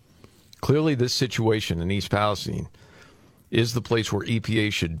 Clearly, this situation in East Palestine is the place where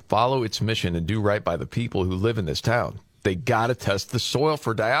EPA should follow its mission and do right by the people who live in this town. They got to test the soil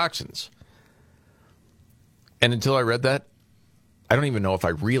for dioxins. And until I read that, I don't even know if I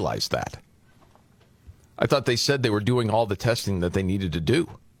realized that. I thought they said they were doing all the testing that they needed to do.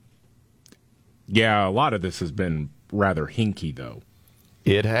 Yeah, a lot of this has been rather hinky, though.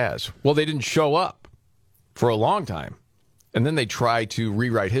 It has. Well, they didn't show up for a long time. And then they try to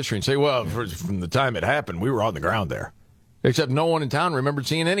rewrite history and say, well, from the time it happened, we were on the ground there. Except no one in town remembered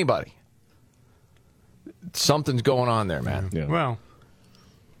seeing anybody. Something's going on there, man. Yeah. Well,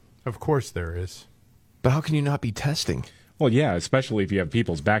 of course there is. But how can you not be testing? Well, yeah, especially if you have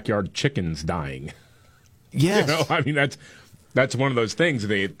people's backyard chickens dying. Yes. That's one of those things.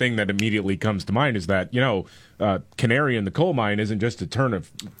 The thing that immediately comes to mind is that, canary in the coal mine isn't just a turn of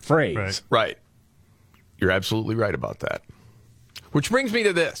phrase. Right. You're absolutely right about that. Which brings me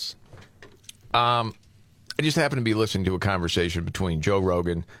to this. I just happened to be listening to a conversation between Joe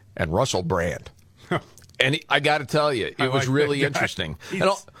Rogan and Russell Brand. And I got to tell you, it was really interesting. And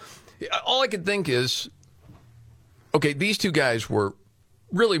all I could think is, okay, these two guys were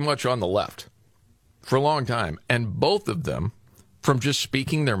really much on the left for a long time. And both of them, from just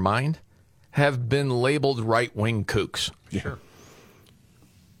speaking their mind, have been labeled right-wing kooks. Sure.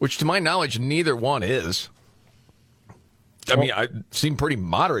 Which, to my knowledge, neither one is. I mean, I seem pretty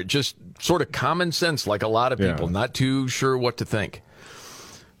moderate, just sort of common sense, like a lot of people, not too sure what to think.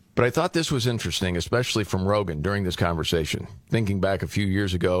 But I thought this was interesting, especially from Rogan during this conversation, thinking back a few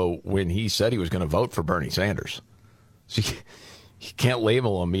years ago when he said he was going to vote for Bernie Sanders. So you can't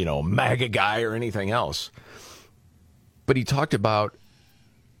label him, MAGA guy or anything else. But he talked about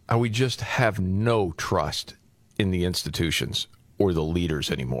how we just have no trust in the institutions or the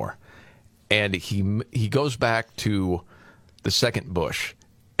leaders anymore. And he goes back to the second Bush,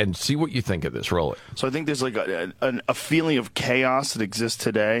 and see what you think of this. Roll it. So I think there's like a feeling of chaos that exists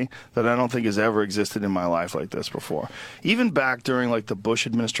today that I don't think has ever existed in my life like this before. Even back during like the Bush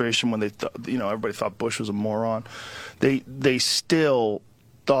administration, when they everybody thought Bush was a moron, they still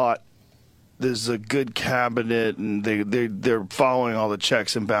thought there's a good cabinet, and they're following all the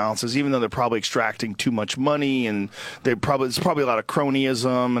checks and balances, even though they're probably extracting too much money, and there's probably a lot of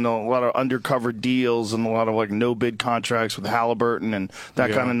cronyism and a lot of undercover deals and a lot of like no bid contracts with Halliburton and that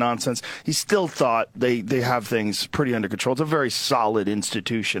kind of nonsense. He still thought they have things pretty under control. It's a very solid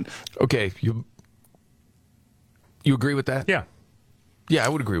institution. Okay, you agree with that? Yeah. Yeah, I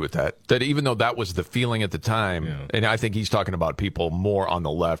would agree with that. That even though that was the feeling at the time, and I think he's talking about people more on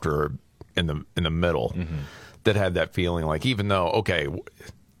the left or in the middle that had that feeling, like, even though, okay,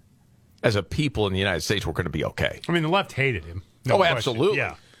 as a people in the United States, we're going to be okay. I mean, the left hated him. No question. Absolutely.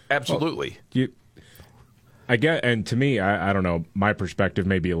 Yeah. Absolutely. Well, I get, and to me, I don't know, my perspective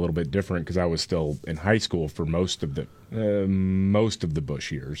may be a little bit different because I was still in high school for most of the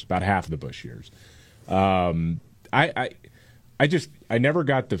Bush years, about half of the Bush years. I never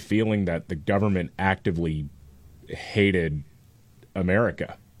got the feeling that the government actively hated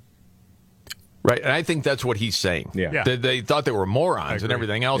America. Right, and I think that's what he's saying. Yeah. They thought they were morons and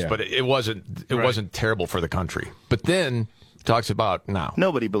everything else, but it wasn't terrible for the country. But then he talks about now.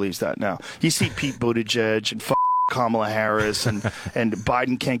 Nobody believes that now. You see Pete Buttigieg and Kamala Harris and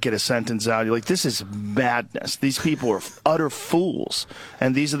Biden can't get a sentence out. You're like, this is madness. These people are utter fools.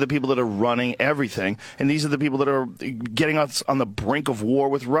 And these are the people that are running everything. And these are the people that are getting us on the brink of war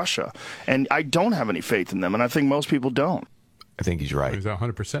with Russia. And I don't have any faith in them, and I think most people don't. I think he's right. He's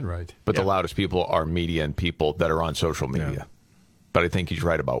 100% right. But the loudest people are media and people that are on social media. Yeah. But I think he's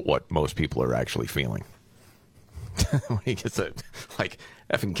right about what most people are actually feeling. When he gets like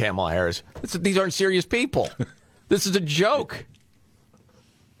effing Kamala Harris, these aren't serious people. This is a joke.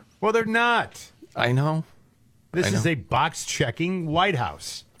 Well, they're not. I know. This is a box-checking White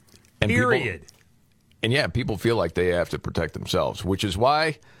House. And period. People feel like they have to protect themselves, which is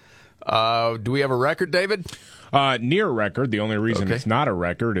why. Do we have a record, David? Near record. The only reason it's not a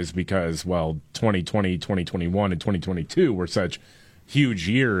record is because, 2020, 2021, and 2022 were such huge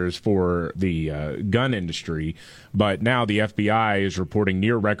years for the gun industry. But now the FBI is reporting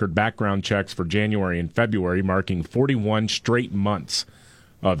near record background checks for January and February, marking 41 straight months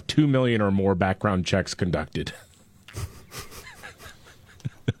of 2 million or more background checks conducted.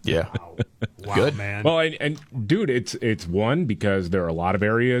 Yeah. Wow, good, man. Well, and dude, it's one because there are a lot of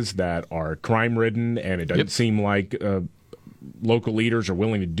areas that are crime ridden, and it doesn't seem like local leaders are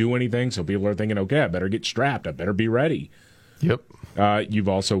willing to do anything. So people are thinking, okay, I better get strapped. I better be ready. Yep. You've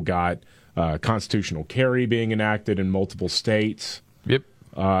also got constitutional carry being enacted in multiple states. Yep.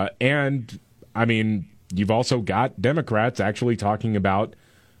 And I mean, you've also got Democrats actually talking about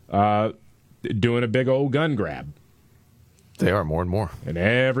doing a big old gun grab. They are more and more. And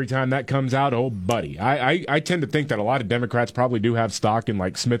every time that comes out, oh, buddy, I tend to think that a lot of Democrats probably do have stock in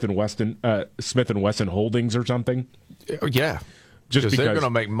like Smith and Wesson Holdings or something. Yeah, just because they're going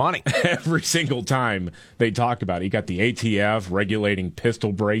to make money every single time they talk about it. You got the ATF regulating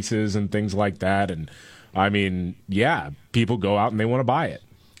pistol braces and things like that, and I mean, yeah, people go out and they want to buy it.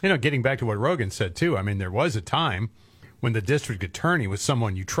 Getting back to what Rogan said too. I mean, there was a time when the district attorney was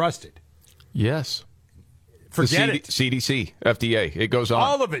someone you trusted. Yes. Forget it. CDC, FDA. It goes on.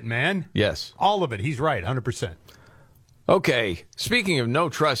 All of it, man. Yes. All of it. He's right, 100%. Okay. Speaking of no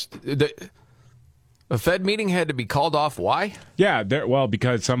trust, a Fed meeting had to be called off. Why? Yeah,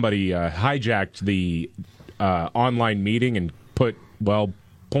 because somebody hijacked the online meeting and put,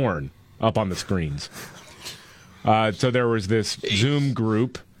 porn up on the screens. So there was this Zoom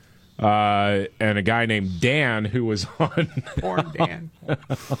group and a guy named Dan who was on Porn Dan.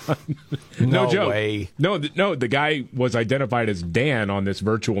 No joke. Way. No, the guy was identified as Dan on this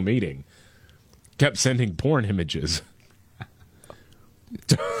virtual meeting. Kept sending porn images.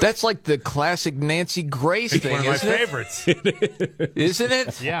 That's like the classic Nancy Grace thing, One of my isn't it? favorites. Isn't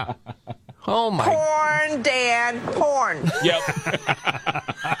it? Yeah. Oh, my. Porn, Dan, porn. Yep.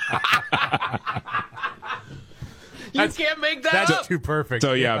 You can't make that That's up. too perfect.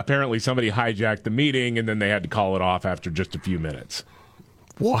 So, yeah, apparently somebody hijacked the meeting, and then they had to call it off after just a few minutes.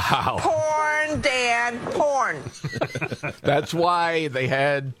 Wow. Porn, Dan, porn. That's why they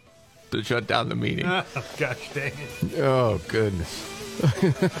had to shut down the meeting. Oh, gosh dang it. Oh, goodness.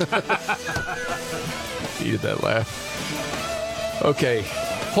 Needed that laugh. Okay,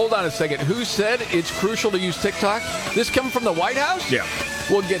 hold on a second. Who said it's crucial to use TikTok? This coming from the White House? Yeah.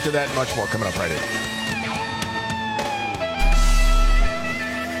 We'll get to that and much more coming up right here.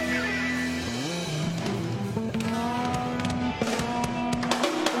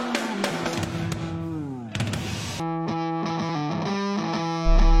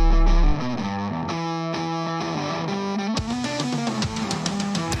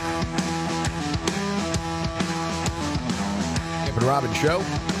 Robbins Show.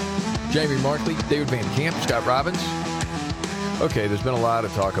 Jamie Markley, David Van Camp, Scott Robbins. Okay, there's been a lot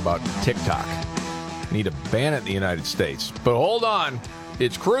of talk about TikTok. Need to ban it in the United States. But hold on.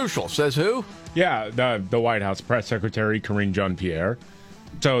 It's crucial. Says who? Yeah, the White House press secretary, Karine Jean-Pierre.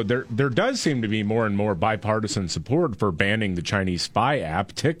 So there does seem to be more and more bipartisan support for banning the Chinese spy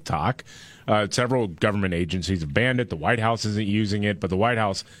app, TikTok. Several government agencies have banned it. The White House isn't using it, but the White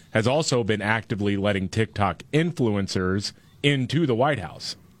House has also been actively letting TikTok influencers into the White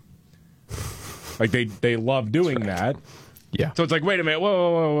House. Like they love doing that. Yeah. So it's like, wait a minute,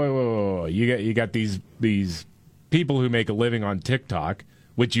 whoa. You got these people who make a living on TikTok,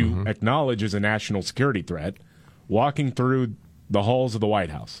 which you acknowledge is a national security threat, walking through the halls of the White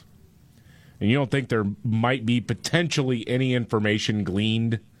House. And you don't think there might be potentially any information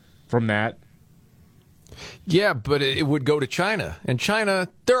gleaned from that? Yeah, but it would go to China. And China,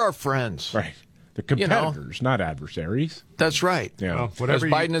 they're our friends. Right. The competitors, not adversaries. That's right. Yeah. As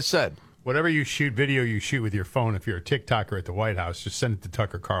Biden has said. Whatever you shoot video, you shoot with your phone. If you're a TikToker at the White House, just send it to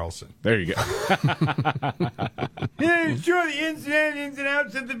Tucker Carlson. There you go. Yeah, sure, the ins and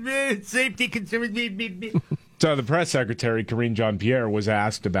outs of the safety concerns. So the press secretary, Karine Jean-Pierre, was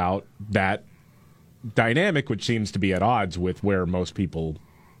asked about that dynamic, which seems to be at odds with where most people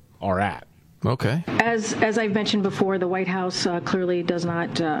are at. Okay. As I've mentioned before, the White House clearly does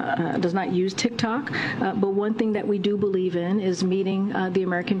not use TikTok. But one thing that we do believe in is meeting the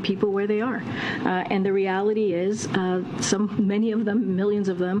American people where they are. And the reality is, many of them, millions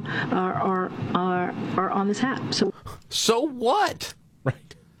of them, are on this app. So what?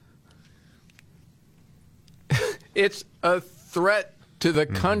 Right. It's a threat to the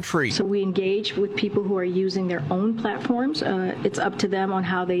country. So we engage with people who are using their own platforms. It's up to them on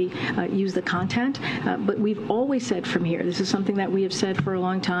how they use the content. But we've always said from here, this is something that we have said for a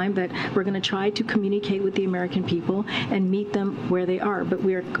long time, that we're going to try to communicate with the American people and meet them where they are. But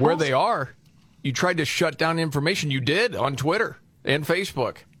we are where they are. You tried to shut down information. You did on Twitter and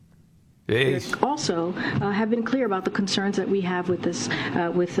Facebook. Also, have been clear about the concerns that we have with this,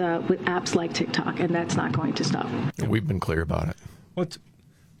 with apps like TikTok, and that's not going to stop. We've been clear about it.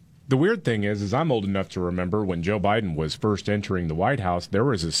 The weird thing is I'm old enough to remember when Joe Biden was first entering the White House, there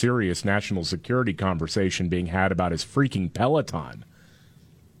was a serious national security conversation being had about his freaking Peloton,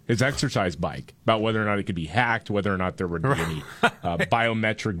 his exercise bike, about whether or not it could be hacked, whether or not there would be any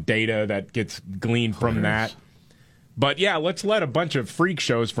biometric data that gets gleaned from that. But yeah, let's let a bunch of freak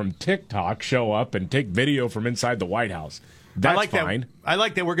shows from TikTok show up and take video from inside the White House. That's fine. I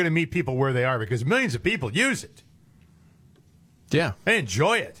like that we're going to meet people where they are because millions of people use it. Yeah. They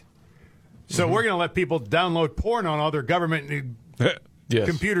enjoy it. So we're going to let people download porn on other government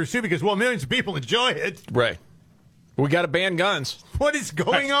computers too because, well, millions of people enjoy it. Right. We got to ban guns. What is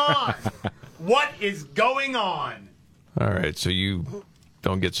going on? What is going on? All right, so you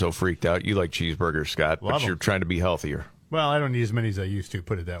don't get so freaked out. You like cheeseburgers, Scott, but you're trying to be healthier. Well, I don't need as many as I used to,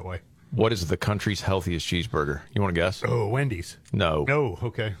 put it that way. What is the country's healthiest cheeseburger? You want to guess? Oh, Wendy's. No. No,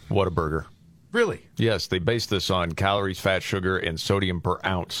 okay. Whataburger. Really? Yes, they base this on calories, fat, sugar, and sodium per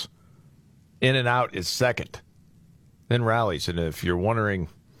ounce. In-N-Out is second. Then Rallies. And if you're wondering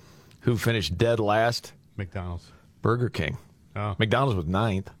who finished dead last, McDonald's. Burger King. Oh. McDonald's was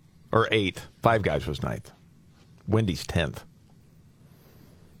 9th, or 8th. Five Guys was 9th. Wendy's 10th.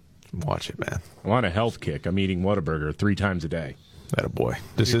 Watch it, man. I'm on a health kick. I'm eating Whataburger 3 times a day. Attaboy.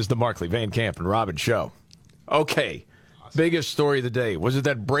 This is the Markley, Van Camp, and Robbins Show. Okay. biggest story of the day? Was it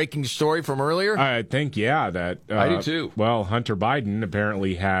that breaking story from earlier? I think, yeah. That I do too. Well, Hunter Biden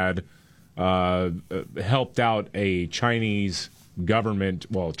apparently had helped out a Chinese government,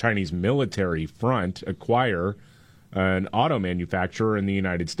 Chinese military front acquire an auto manufacturer in the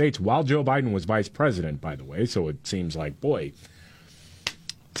United States while Joe Biden was vice president, by the way. So it seems like, boy,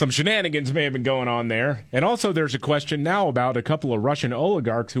 some shenanigans may have been going on there. And also there's a question now about a couple of Russian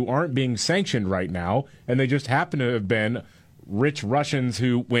oligarchs who aren't being sanctioned right now, and they just happen to have been rich Russians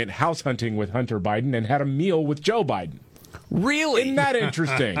who went house hunting with Hunter Biden and had a meal with Joe Biden. Really? Isn't that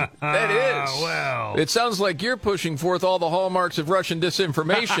interesting? That is. Well. It sounds like you're pushing forth all the hallmarks of Russian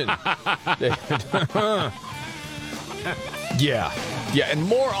disinformation. Yeah, and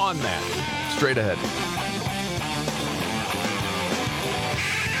more on that straight ahead.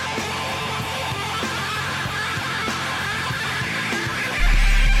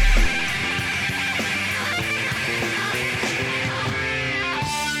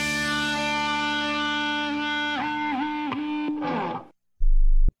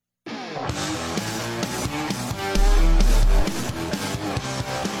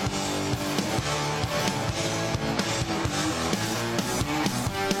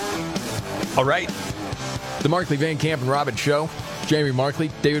 All right. The Markley, Van Camp, and Robbins Show. Jamie Markley,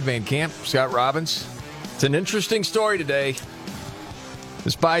 David Van Camp, Scott Robbins. It's an interesting story today.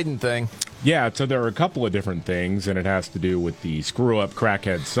 This Biden thing. Yeah, so there are a couple of different things, and it has to do with the screw-up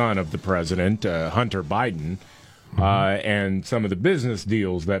crackhead son of the president, Hunter Biden, and some of the business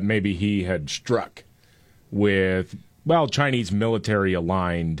deals that maybe he had struck with, Chinese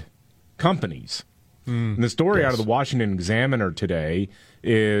military-aligned companies. And the story out of the Washington Examiner today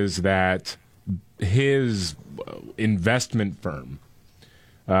is that his investment firm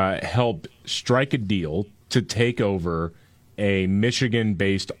helped strike a deal to take over a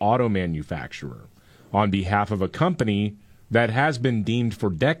Michigan-based auto manufacturer on behalf of a company that has been deemed for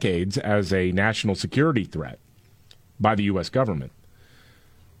decades as a national security threat by the U.S. government.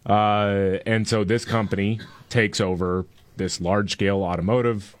 And so this company takes over this large-scale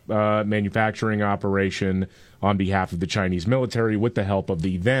automotive manufacturing operation on behalf of the Chinese military with the help of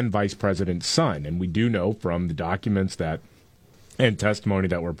the then vice president's son. And we do know from the documents and testimony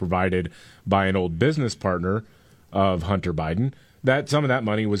that were provided by an old business partner of Hunter Biden that some of that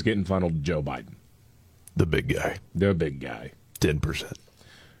money was getting funneled to Joe Biden. The big guy. 10%.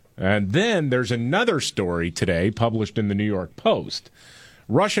 And then there's another story today published in the New York Post.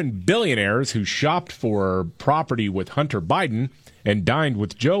 Russian billionaires who shopped for property with Hunter Biden and dined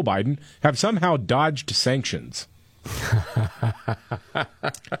with Joe Biden have somehow dodged sanctions.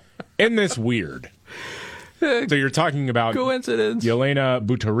 Isn't this weird? So you're talking about coincidence. Yelena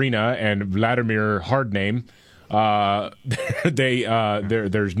Butarina and Vladimir Hardname.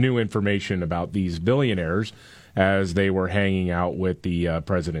 There's new information about these billionaires as they were hanging out with the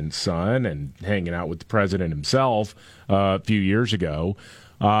president's son and hanging out with the president himself a few years ago.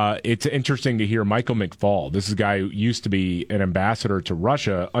 It's interesting to hear Michael McFaul. This is a guy who used to be an ambassador to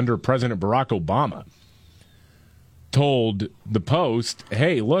Russia under President Barack Obama. Told the Post,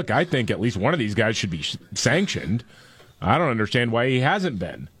 hey, look, I think at least one of these guys should be sanctioned. I don't understand why he hasn't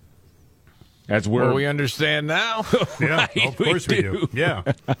been. Well, we understand now. Yeah, Right, of course we do. Yeah.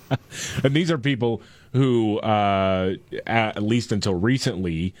 And these are people who, at least until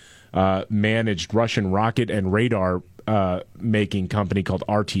recently, managed Russian rocket and radar making company called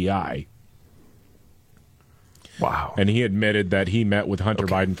RTI. Wow. And he admitted that he met with Hunter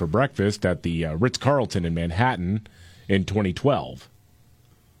Biden for breakfast at the Ritz-Carlton in Manhattan in 2012.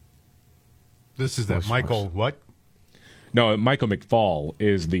 This is that Michael what? No, Michael McFaul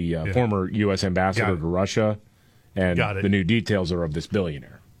is the former U.S. ambassador to Russia, and the new details are of this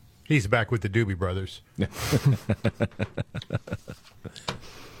billionaire. He's back with the Doobie Brothers.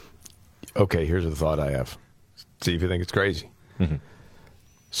 Okay, here's a thought I have. See if you think it's crazy. Mm-hmm.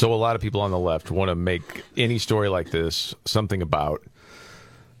 So a lot of people on the left want to make any story like this something about,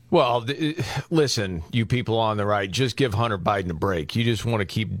 listen, you people on the right, just give Hunter Biden a break. You just want to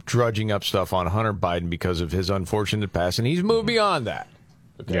keep drudging up stuff on Hunter Biden because of his unfortunate past, and he's moved beyond that.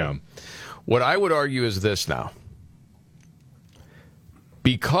 Okay? Yeah. What I would argue is this now.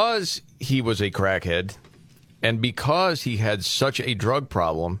 Because he was a crackhead, and because he had such a drug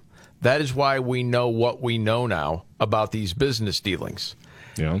problem, that is why we know what we know now about these business dealings.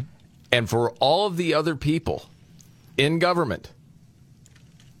 Yeah. And for all of the other people in government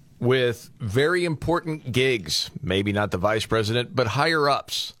with very important gigs, maybe not the vice president, but higher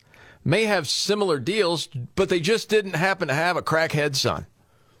ups, may have similar deals, but they just didn't happen to have a crackhead son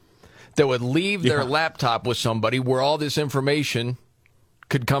that would leave their laptop with somebody where all this information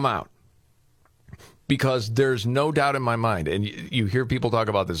could come out. because there's no doubt in my mind, and you hear people talk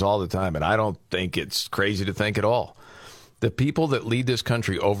about this all the time, and I don't think it's crazy to think at all. The people that lead this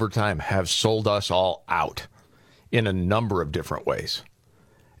country over time have sold us all out in a number of different ways.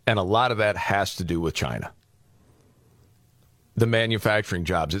 And a lot of that has to do with China. The manufacturing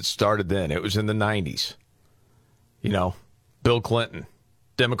jobs, it started then. It was in the 90s. You know, Bill Clinton,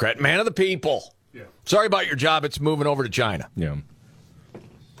 Democrat, man of the people. Yeah. Sorry about your job. It's moving over to China. Yeah.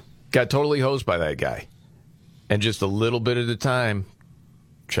 Got totally hosed by that guy. And just a little bit at a time,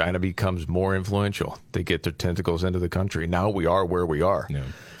 China becomes more influential. They get their tentacles into the country. Now we are where we are. Yeah.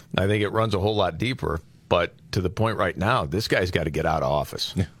 I think it runs a whole lot deeper. But to the point right now, this guy's got to get out of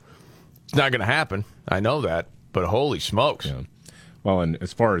office. Yeah. It's not going to happen. I know that. But holy smokes. Yeah. Well, and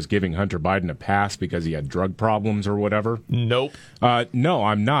as far as giving Hunter Biden a pass because he had drug problems or whatever? Nope. No,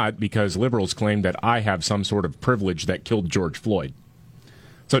 I'm not, because liberals claim that I have some sort of privilege that killed George Floyd.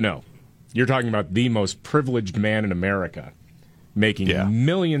 So no, you're talking about the most privileged man in America making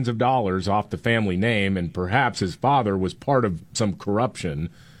millions of dollars off the family name, and perhaps his father was part of some corruption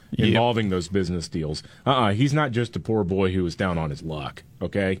involving those business deals. He's not just a poor boy who was down on his luck,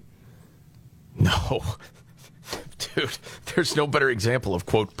 okay? No. Dude, there's no better example of,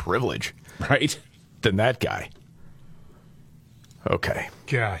 quote, privilege. Right? Than that guy. Okay.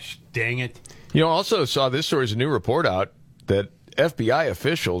 Gosh, dang it. You know, also saw this story as a new report out that FBI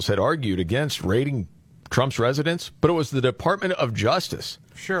officials had argued against raiding Trump's residence, but it was the Department of Justice,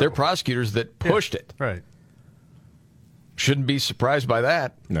 their prosecutors, that pushed it. Right. Shouldn't be surprised by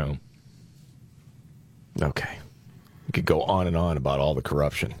that. No. Okay. We could go on and on about all the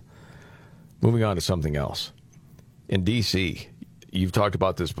corruption. Moving on to something else. In D.C., you've talked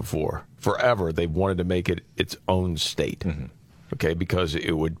about this before. Forever, they've wanted to make it its own state, okay, because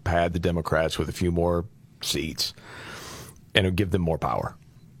it would pad the Democrats with a few more seats, and it would give them more power.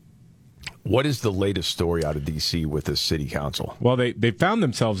 What is the latest story out of D.C. with the city council? Well, they found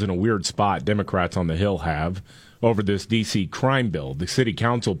themselves in a weird spot, Democrats on the Hill have, over this D.C. crime bill. The city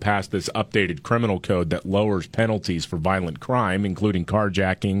council passed this updated criminal code that lowers penalties for violent crime, including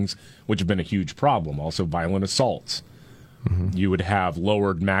carjackings, which have been a huge problem, also violent assaults. You would have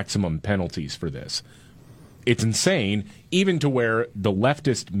lowered maximum penalties for this. It's insane, even to where the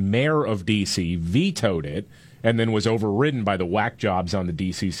leftist mayor of D.C. vetoed it and then was overridden by the whack jobs on the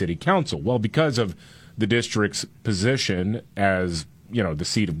D.C. City Council. Well, because of the district's position as, you know, the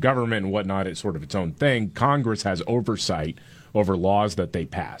seat of government and whatnot, it's sort of its own thing. Congress has oversight over laws that they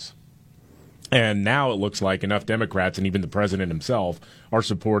pass. And now it looks like enough Democrats and even the president himself are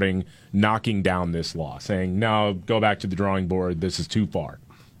supporting knocking down this law, saying, no, go back to the drawing board. This is too far.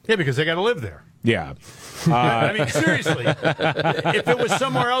 Yeah, because they got to live there. Yeah. I mean, seriously. If it was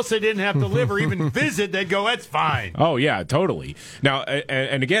somewhere else they didn't have to live or even visit, they'd go, that's fine. Oh, yeah, totally. Now,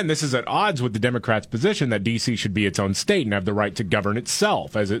 and again, this is at odds with the Democrats' position that D.C. should be its own state and have the right to govern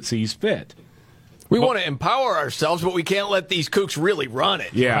itself as it sees fit. We want to empower ourselves, but we can't let these kooks really run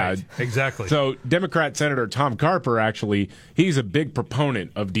it. Yeah, right. Exactly. So Democrat Senator Tom Carper, actually, he's a big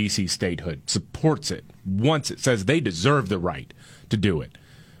proponent of D.C. statehood, supports it, wants it, says they deserve the right to do it.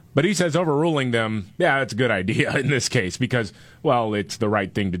 But he says overruling them, yeah, that's a good idea in this case because, well, it's the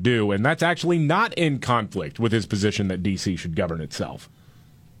right thing to do, and that's actually not in conflict with his position that D.C. should govern itself.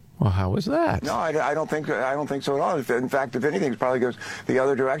 Well, how is that? No, I don't think so at all. In fact, if anything, it probably goes the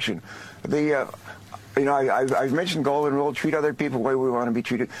other direction. I've mentioned Golden Rule, treat other people the way we want to be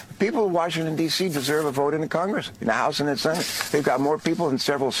treated. People in Washington, D.C. deserve a vote in the Congress, in the House and the Senate. They've got more people in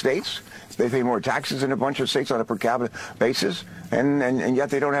several states. They pay more taxes in a bunch of states on a per capita basis, and yet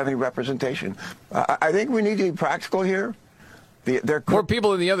they don't have any representation. I think we need to be practical here. More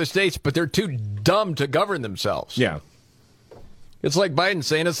people in the other states, but they're too dumb to govern themselves. Yeah. It's like Biden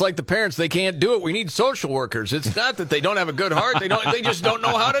saying it's like the parents, they can't do it. We need social workers. It's not that they don't have a good heart. They just don't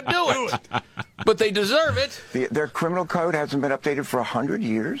know how to do it. But they deserve it. Their criminal code hasn't been updated for 100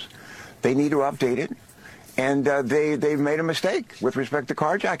 years. They need to update it. And they've made a mistake with respect to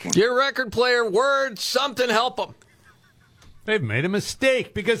carjacking. Your record player, word, something, help them. They've made a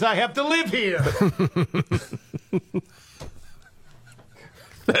mistake because I have to live here.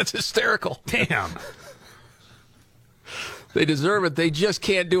 That's hysterical. Damn. They deserve it. They just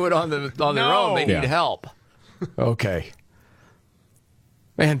can't do it on their own. They need help. Okay.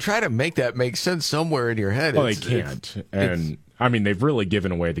 Man, try to make that make sense somewhere in your head. Well, they can't. I mean, they've really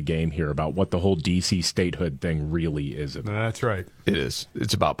given away the game here about what the whole D.C. statehood thing really is about. That's right. It is.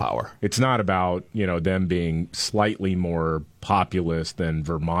 It's about power. It's not about, them being slightly more populous than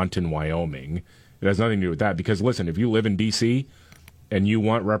Vermont and Wyoming. It has nothing to do with that. Because, listen, if you live in D.C. and you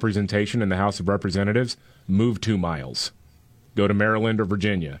want representation in the House of Representatives, move 2 miles. Go to Maryland or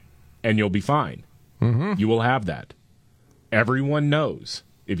Virginia, and you'll be fine. You will have that. Everyone knows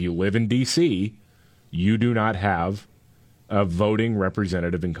if you live in D.C., you do not have a voting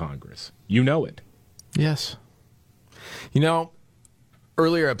representative in Congress. You know it. Yes.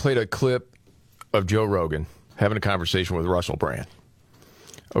 Earlier I played a clip of Joe Rogan having a conversation with Russell Brand.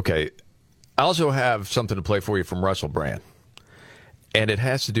 Okay, I also have something to play for you from Russell Brand. And it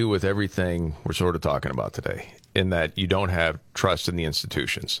has to do with everything we're sort of talking about today, in that you don't have trust in the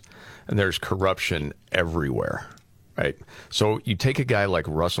institutions. And there's corruption everywhere, right? So you take a guy like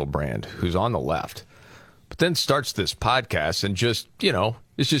Russell Brand, who's on the left, but then starts this podcast and just,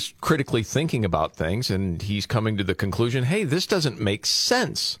 is just critically thinking about things, and he's coming to the conclusion, hey, this doesn't make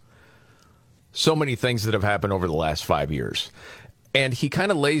sense. So many things that have happened over the last 5 years. And he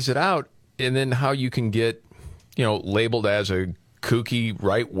kind of lays it out, and then how you can get, labeled as a kooky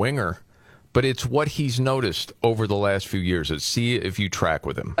right-winger. But it's what he's noticed over the last few years. Let's see if you track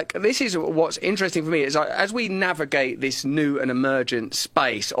with him. This is what's interesting for me, is as we navigate this new and emergent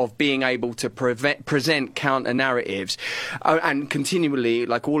space of being able to present counter-narratives, and continually,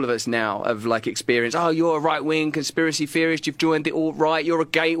 like all of us now, have experience, you're a right-wing conspiracy theorist, you've joined the alt-right, you're a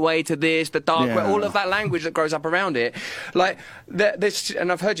gateway to this, the dark web, all of that language that grows up around it.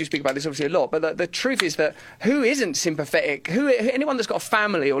 And I've heard you speak about this obviously a lot, but the truth is that who isn't sympathetic, anyone that's got a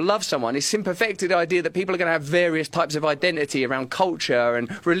family or loves someone is sympathetic to the idea that people are going to have various types of identity around culture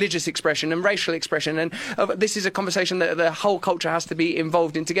and religious expression and racial expression, and this is a conversation that the whole culture has to be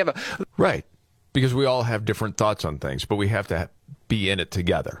involved in together. Right, because we all have different thoughts on things, but we have to be in it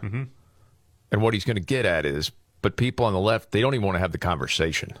together. Mm-hmm. And what he's going to get at is, but people on the left, they don't even want to have the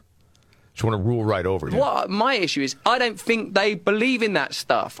conversation. Just want to rule right over you. What my issue is, I don't think they believe in that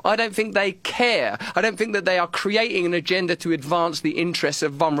stuff. I don't think they care. I don't think that they are creating an agenda to advance the interests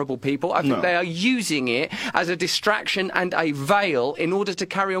of vulnerable people. I think they are using it as a distraction and a veil in order to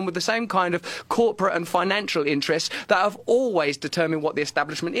carry on with the same kind of corporate and financial interests that have always determined what the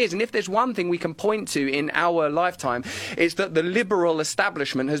establishment is. And if there's one thing we can point to in our lifetime, it's that the liberal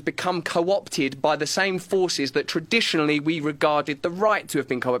establishment has become co-opted by the same forces that traditionally we regarded the right to have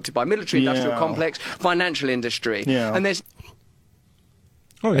been co-opted by: military, industrial complex, financial industry. And there's...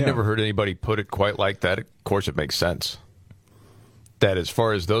 I never heard anybody put it quite like that. Of course, it makes sense. That as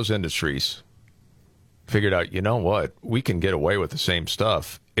far as those industries figured out, you know what, we can get away with the same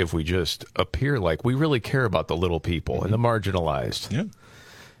stuff if we just appear like we really care about the little people and the marginalized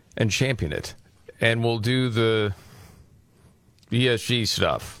and champion it. And we'll do the ESG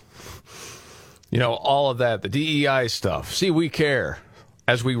stuff. All of that, the DEI stuff. See, we care.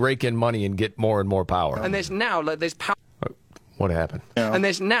 As we rake in money and get more and more power. And there's now, what happened? And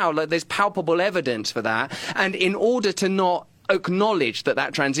there's palpable evidence for that. And in order to not acknowledge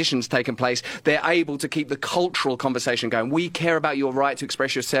that transition's taken place, they're able to keep the cultural conversation going. We care about your right to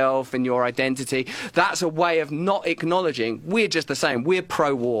express yourself and your identity. That's a way of not acknowledging we're just the same. We're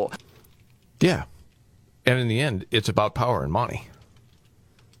pro-war. Yeah. And in the end, it's about power and money.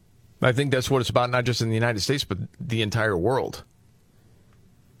 I think that's what it's about, not just in the United States, but the entire world.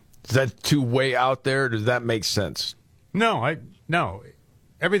 Is that too way out there? Does that make sense? No.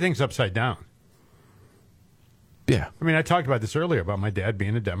 Everything's upside down. Yeah. I mean, I talked about this earlier about my dad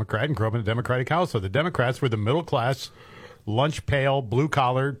being a Democrat and grew up in a Democratic house. So the Democrats were the middle class, lunch pail, blue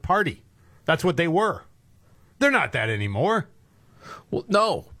collar party. That's what they were. They're not that anymore. Well,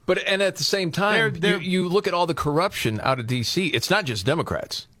 no. And at the same time, you look at all the corruption out of D.C., it's not just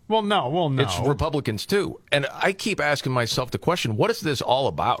Democrats. Well, no. It's Republicans, too. And I keep asking myself the question, what is this all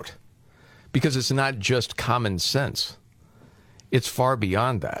about? Because it's not just common sense. It's far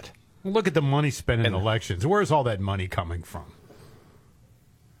beyond that. Well, look at the money spent in elections. Where's all that money coming from?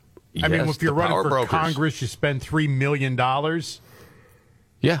 I mean, if you're running for Congress, you spend $3 million.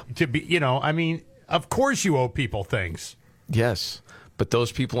 Yeah. To be, of course you owe people things. Yes. But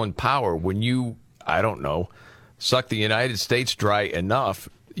those people in power, when you, suck the United States dry enough,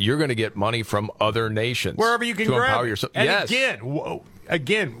 you're going to get money from other nations. Wherever you can to grab empower it. yourself. And yes.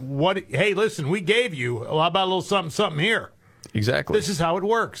 again, what? Hey, listen, we gave you. How about a little something here? Exactly. This is how it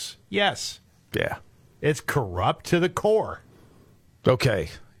works. Yes. Yeah. It's corrupt to the core. Okay.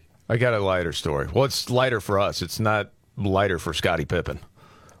 I got a lighter story. Well, it's lighter for us. It's not lighter for Scottie Pippen,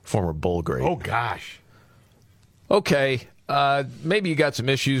 former Bull great. Oh, gosh. Okay. Maybe you got some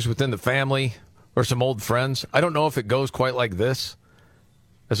issues within the family or some old friends. I don't know if it goes quite like this.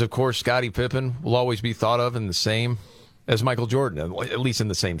 As, of course, Scottie Pippen will always be thought of in the same as Michael Jordan, at least in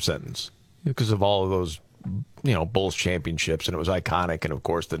the same sentence, because of all of those, Bulls championships, and it was iconic, and, of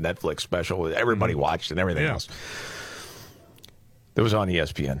course, the Netflix special everybody watched and everything else. That was on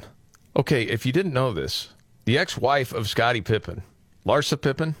ESPN. Okay, if you didn't know this, the ex-wife of Scottie Pippen, Larsa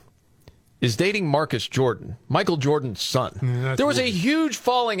Pippen, is dating Marcus Jordan, Michael Jordan's son. There was a huge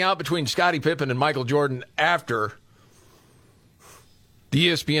falling out between Scottie Pippen and Michael Jordan after the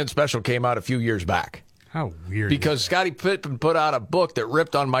ESPN special came out a few years back. How weird. Because Scottie Pippen put out a book that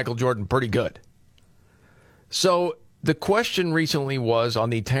ripped on Michael Jordan pretty good. So the question recently was on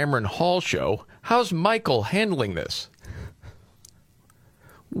the Tamron Hall show, how's Michael handling this?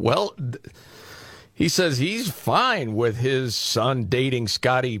 Well, he says he's fine with his son dating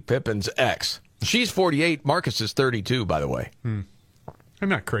Scottie Pippen's ex. She's 48. Marcus is 32, by the way. I'm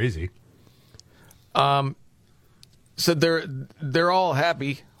not crazy. So they're all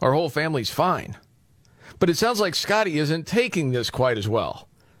happy. Our whole family's fine. But it sounds like Scottie isn't taking this quite as well.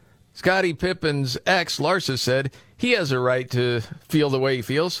 Scottie Pippen's ex, Larsa, said he has a right to feel the way he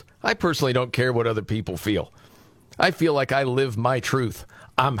feels. I personally don't care what other people feel. I feel like I live my truth.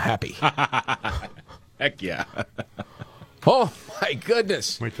 I'm happy. Heck yeah. Oh, my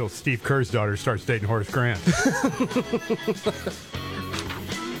goodness. Wait till Steve Kerr's daughter starts dating Horace Grant.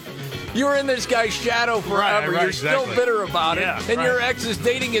 You were in this guy's shadow forever. Right, You're exactly. still bitter about it. Yeah, and right. your ex is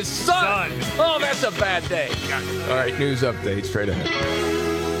dating his son. Oh, that's a bad day. All right, news update straight ahead.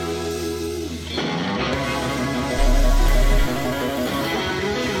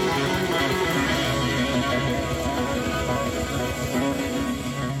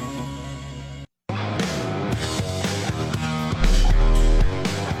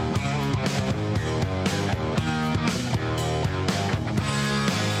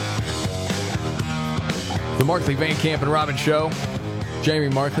 The Markley, Van Camp, and Robbins Show. Jamie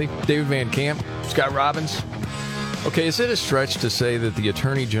Markley, David Van Camp, Scott Robbins. Okay, is it a stretch to say that the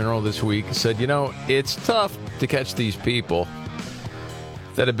Attorney General this week said, you know, it's tough to catch these people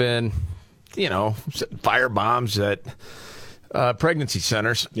that have been, you know, setting fire bombs at pregnancy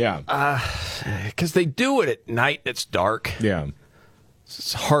centers? Yeah. Because they do it at night. It's dark. Yeah.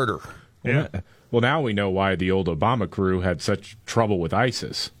 It's harder. Yeah. Well, now we know why the old Obama crew had such trouble with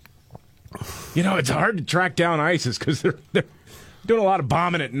ISIS. You know, it's hard to track down ISIS because they're doing a lot of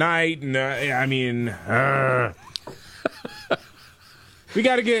bombing at night, and we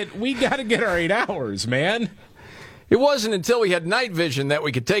got to get our 8 hours, man. It wasn't until we had night vision that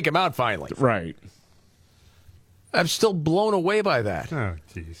we could take him out finally. Right. I'm still blown away by that. Oh,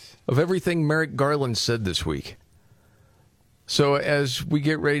 jeez. Of everything Merrick Garland said this week. So as we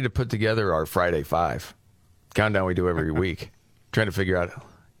get ready to put together our Friday 5 countdown we do every week, trying to figure out,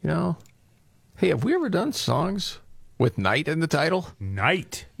 you know, hey, have we ever done songs with night in the title?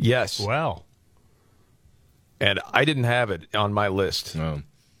 Night? Yes. Well. And I didn't have it on my list. No.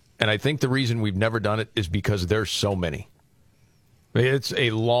 And I think the reason we've never done it is because there's so many. It's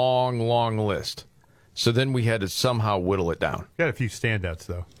a long, long list. So then we had to somehow whittle it down. Got a few standouts,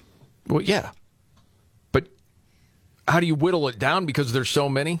 though. Well, yeah. But how do you whittle it down because there's so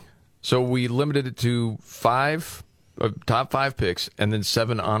many? So we limited it to 5 top 5 picks, and then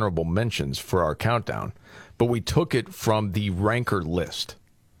 7 honorable mentions for our countdown. But we took it from the Ranker list.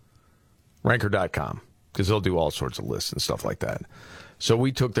 Ranker.com, because they'll do all sorts of lists and stuff like that. So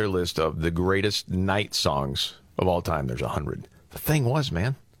we took their list of the greatest night songs of all time. There's 100. The thing was,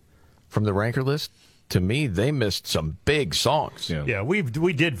 man, from the Ranker list, to me, they missed some big songs. Yeah, we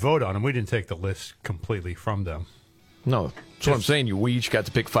did vote on them. We didn't take the list completely from them. No, that's what I'm saying. We each got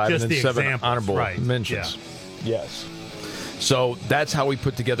to pick 5 and then 7 examples, honorable right. mentions. Yeah. Yes. So that's how we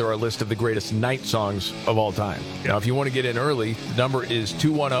put together our list of the greatest night songs of all time. Yep. Now, if you want to get in early, the number is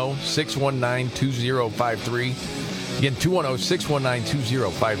 210-619-2053. Again,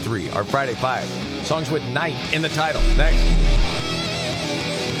 210-619-2053. Our Friday 5. Songs with night in the title. Next.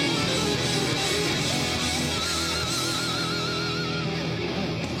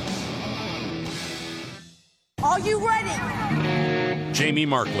 Are you ready? Jamie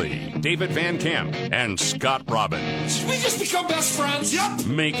Markley, David Van Camp, and Scott Robbins. We just become best friends. Yep.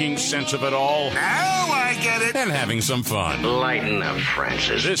 Making sense of it all. Now I get it. And having some fun. Lighten up,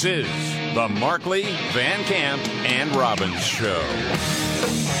 Francis. This is the Markley, Van Camp, and Robbins Show.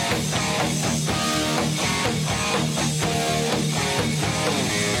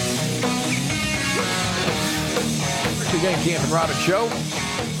 Markley, Van Camp, and Robbins Show.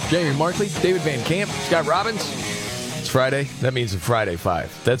 Jamie Markley, David Van Camp, Scott Robbins. It's Friday. That means it's Friday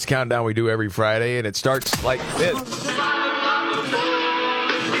 5. That's countdown we do every Friday, and it starts like this. The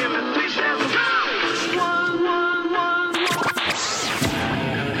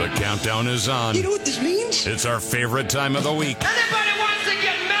countdown is on. You know what this means? It's our favorite time of the week. Anybody wants to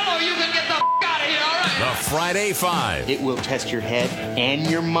get mellow, you can get the out of here, all right? The Friday 5. It will test your head and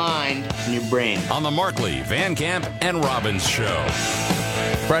your mind and your brain. On the Markley, Van Camp, and Robbins Show.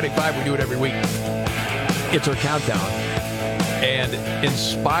 Friday 5, we do it every week. It's our countdown. And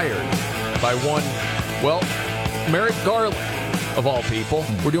inspired by one, well, Merrick Garland, of all people.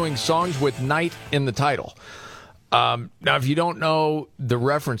 We're doing songs with night in the title. Now, if you don't know the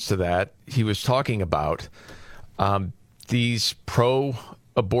reference to that, he was talking about these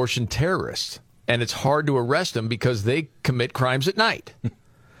pro-abortion terrorists. And it's hard to arrest them because they commit crimes at night.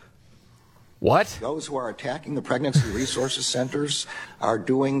 What? Those who are attacking the pregnancy resources centers are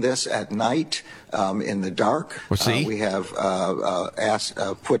doing this at night in the dark. Well, see? We have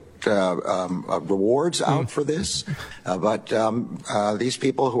put rewards out for this. But these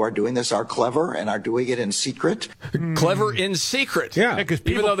people who are doing this are clever and are doing it in secret. Clever in secret. Yeah, because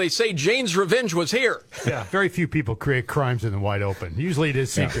even though they say Jane's Revenge was here. Yeah, very few people create crimes in the wide open. Usually it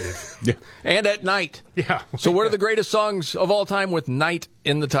is secretive. Yeah. And at night. Yeah. So what are the greatest songs of all time with night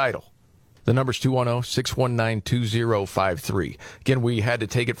in the title? The number's 210-619-2053. Again, we had to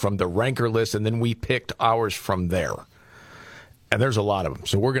take it from the ranker list, and then we picked ours from there. And there's a lot of them,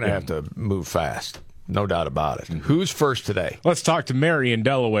 so we're going to have to move fast. No doubt about it. Who's first today? Let's talk to Mary in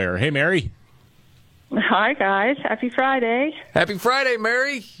Delaware. Hey, Mary. Hi, guys. Happy Friday. Happy Friday,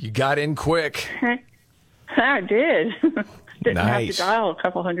 Mary. You got in quick. I did. Didn't have Nice. to dial a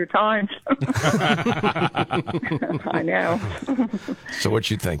couple hundred times. I know. So what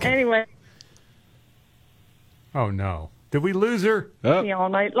you thinking? Anyway. Oh, no. Did we lose her? Me all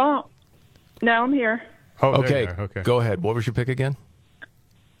night long. No, I'm here. Oh, okay. Go ahead. What was your pick again?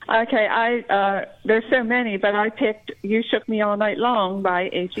 Okay, there's so many, but I picked You Shook Me All Night Long by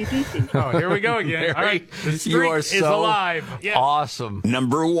AC/DC. Oh, here we go again. All right. The streak You are is so alive. Yes. awesome.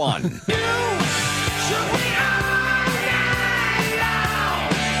 Number 1.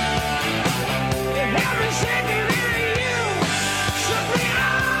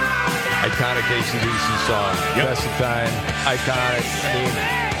 Iconic AC/DC song. Best of time. Iconic. I mean,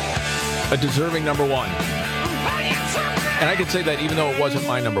 a deserving number one. And I could say that even though it wasn't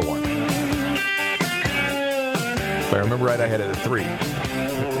my number one. If I remember right, I had it at 3.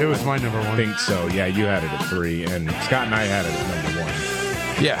 It was my number 1. I think so. Yeah, you had it at 3, and Scott and I had it at number 1.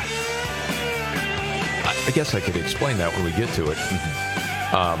 Yeah. I guess I could explain that when we get to it.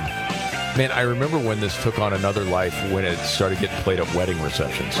 Man, I remember when this took on another life when it started getting played at wedding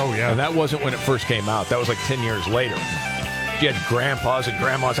receptions. Oh, yeah. And that wasn't when it first came out. That was like 10 years later. You had grandpas and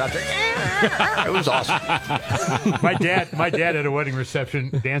grandmas out there. It was awesome. My dad at a wedding reception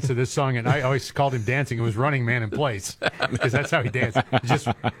danced to this song, and I always called him dancing. It was running man in place because that's how he danced.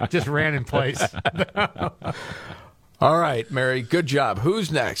 Just ran in place. All right, Mary, good job.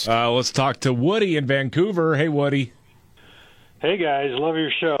 Who's next? Let's talk to Woody in Vancouver. Hey, Woody. Hey, guys, love your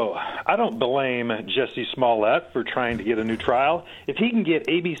show. I don't blame Jussie Smollett for trying to get a new trial. If he can get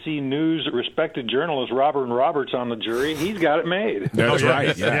ABC News respected journalist Robert Roberts on the jury, he's got it made. That's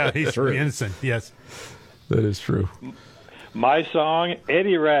right. Yeah, he's innocent. Yes. That is true. My song,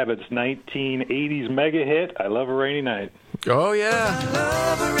 Eddie Rabbitt's 1980s mega hit, I Love a Rainy Night. Oh, yeah. I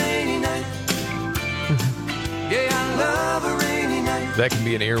love a rainy night. Yeah, I love a rainy night. That can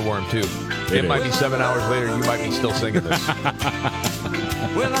be an earworm, too. It might be 7 hours later. You might be still singing this.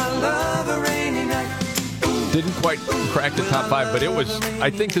 Well, I love a rainy night. Didn't quite crack the top 5, but it was. I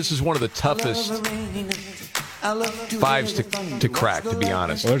think this is one of the toughest 5s to crack, to be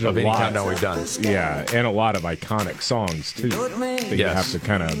honest, Well, there's of a any lot. countdown we've done. Yeah, and a lot of iconic songs, too, that you have to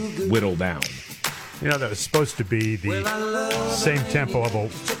kind of whittle down. You know, that was supposed to be the same tempo of a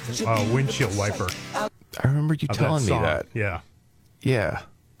windshield wiper. I remember you telling me that. Yeah. Yeah.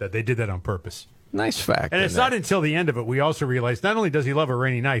 That they did that on purpose. Nice fact. And it's not until the end of it we also realized not only does he love a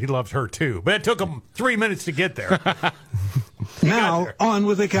rainy night, he loves her too. But it took him 3 minutes to get there. Now, on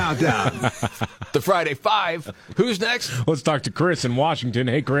with the countdown. The Friday 5. Who's next? Let's talk to Chris in Washington.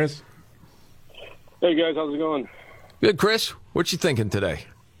 Hey, Chris. Hey, guys. How's it going? Good, Chris. What you thinking today?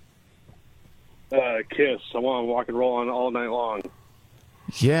 Kiss. I want to rock and roll on all night long.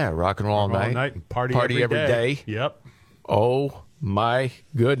 Yeah, rock and roll all night. and party every day. Yep. Oh, my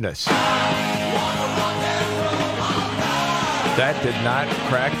goodness. That did not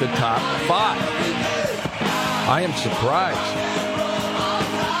crack the top 5. I am surprised.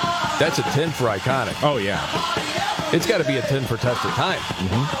 That's a 10 for iconic. Oh, yeah. It's got to be a 10 for test of time.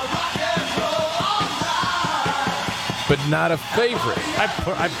 But not a favorite.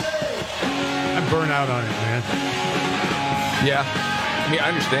 I'm burnt out on it, man. Yeah. I mean, I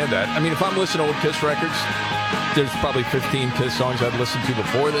understand that. I mean, if I'm listening to old Kiss records, there's probably 15 Kiss songs I'd listened to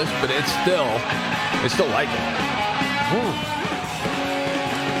before this, but it's still like it.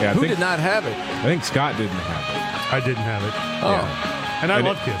 Yeah, Who did not have it? I think Scott didn't have it. I didn't have it. Oh. Yeah. And I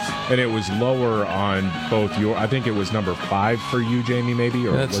love Kiss. And it was lower on both your. I think it was number 5 for you, Jamie, maybe,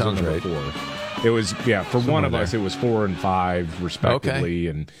 or That was sounds it number right. 4? It was, for one of us, it was 4 and 5, respectively.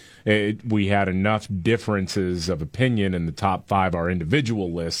 Okay. And we had enough differences of opinion in the top 5, our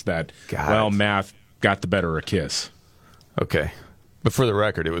individual lists, that, math got the better of Kiss. Okay. But for the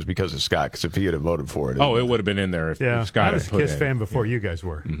record, it was because of Scott, because if he had voted for it. It would have been in there if Scott I was had a put Kiss fan before you guys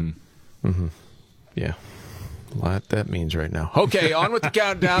were. Yeah. A lot that means right now. Okay, on with the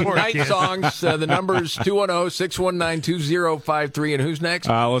countdown. Poor Night kid. songs. The number's 210-619-2053. And who's next?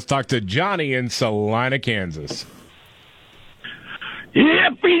 Let's talk to Johnny in Salina, Kansas.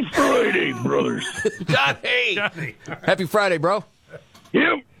 Happy Friday, brothers. Johnny. Happy Friday, bro.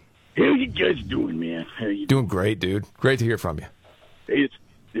 Yep. How you guys doing, man? How you Doing great, dude. Great to hear from you.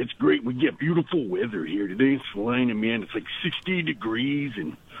 It's great. We get beautiful weather here today in Salina, man. It's like 60 degrees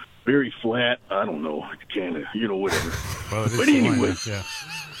and very flat. I don't know. It's kind of, whatever. Well, it is but Salina, anyway, yeah.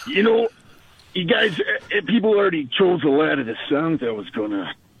 You guys, people already chose a lot of the songs I was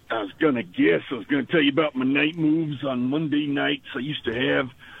gonna guess. I was gonna tell you about my night moves on Monday nights I used to have.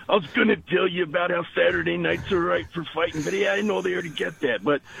 I was gonna tell you about how Saturday nights are right for fighting, but I know they already get that.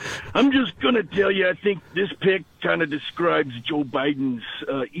 But I'm just gonna tell you, I think this pick kind of describes Joe Biden's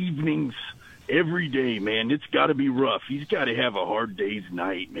evenings every day, man. It's got to be rough. He's got to have a hard day's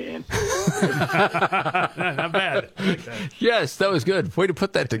night, man. Not bad. I like that. Yes, that was good. Way to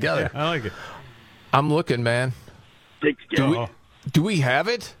put that together. Yeah, I like it. I'm looking, man. Thanks, guys. Do we have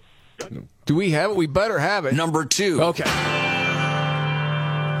it? Do we have it? We better have it. Number 2. Okay.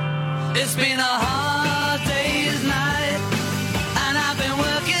 It's been a hard day's night, and I've been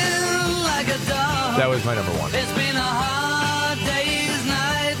working like a dog. That was my number 1. It's been a hard day's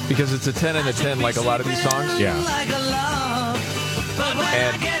night. Because it's a 10 and a 10 like a lot of these songs. Yeah. Like a love. But when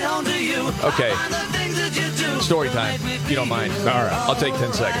I get home to you, Okay. I find the things that you do Story time, if you don't mind. All right. I'll take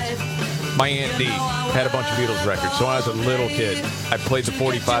 10 seconds. My Aunt Dee had a bunch of Beatles records. So when I was a little kid, I played the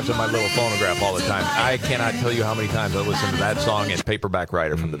 45s on my little phonograph all the time. I cannot tell you how many times I listened to that song and Paperback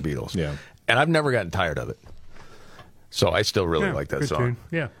Writer from the Beatles. Yeah. And I've never gotten tired of it. So I still really Yeah, like that good song. tune.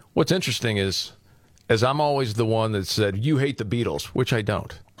 Yeah. What's interesting is I'm always the one that said, you hate the Beatles, which I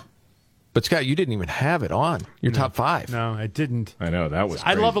don't. But, Scott, you didn't even have it on your top 5. No, I didn't. I know, that was I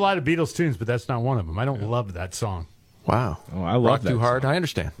crazy. love a lot of Beatles tunes, but that's not one of them. I don't love that song. Wow. Oh, I love Rock that Too Hard? song. I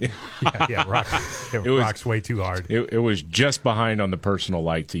understand. Rock's way too hard. It was just behind on the Personal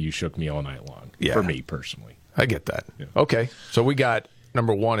Lights that You Shook Me All Night Long, for me personally. I get that. Yeah. Okay, so we got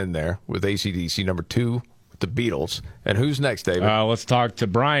number 1 in there with AC/DC, number 2 with the Beatles. And who's next, David? Let's talk to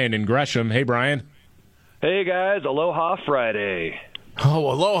Brian in Gresham. Hey, Brian. Hey, guys. Aloha Friday.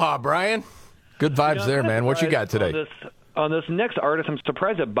 Oh, aloha, Brian. Good vibes there, man. What you got today? On this next artist, I'm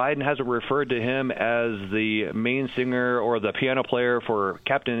surprised that Biden hasn't referred to him as the main singer or the piano player for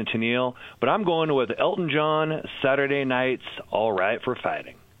Captain Tennille, but I'm going with Elton John, Saturday Nights, All Right for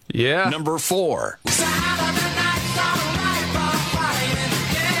Fighting. Yeah. Number 4.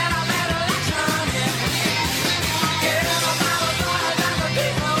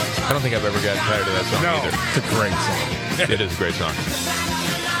 I don't think I've ever gotten tired of that song either. It's a great song. It is a great song.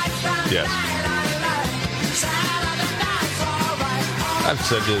 Yes. I've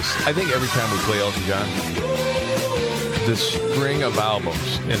said this. I think every time we play Elton John, the string of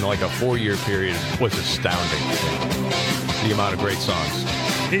albums in like a 4-year period was astounding. The amount of great songs.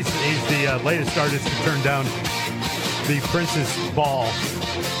 He's the latest artist to turn down the Princess Ball.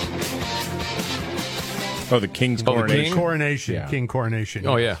 Oh, the King's Coronation. Coronation. Yeah. King Coronation.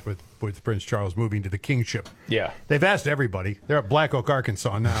 Oh, yeah. With Prince Charles moving to the kingship. Yeah. They've asked everybody. They're at Black Oak,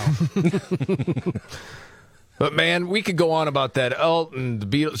 Arkansas now. But, man, we could go on about that. Elton, the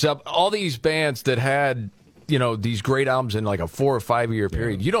Beatles, all these bands that had, these great albums in like a 4 or 5 year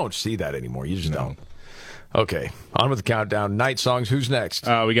period. You don't see that anymore. You just don't. Okay, on with the countdown. Night songs. Who's next?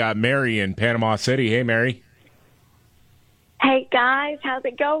 We got Mary in Panama City. Hey, Mary. Hey, guys. How's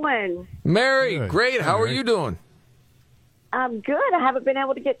it going? Mary, Good. great. How are you doing? I'm good. I haven't been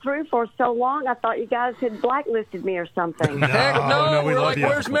able to get through for so long. I thought you guys had blacklisted me or something. Heck no. we We're love like, you.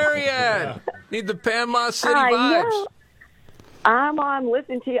 where's Mary at? Need the Panama City I vibes. know. I'm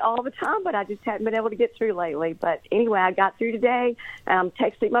listening to you all the time, but I just haven't been able to get through lately. But anyway, I got through today. I'm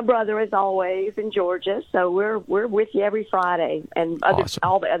texting my brother as always in Georgia, so we're with you every Friday and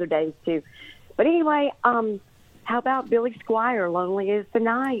all the other days too. But anyway, how about Billy Squier? Lonely is the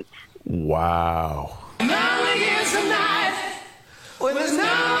Night. Wow. Lonely is the night when there's no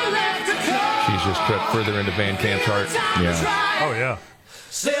one left to call. She's just crept further into Van Camp's heart. Yeah. Oh, yeah.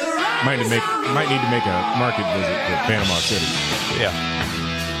 Might need to make a market visit to Panama City.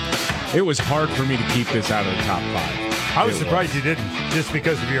 Yeah. It was hard for me to keep this out of the top 5. I was surprised you didn't, just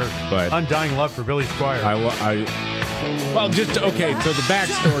because of your undying love for Billy Squier. Well, just, okay, so the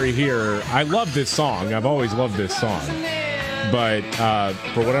backstory here, I love this song. I've always loved this song. But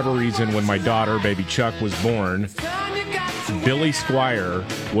for whatever reason, when my daughter, baby Chuck, was born, Billy Squier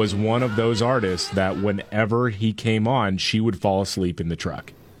was one of those artists that whenever he came on, she would fall asleep in the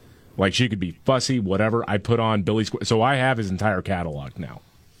truck. Like, she could be fussy, whatever. I put on Billy Squier. So I have his entire catalog now.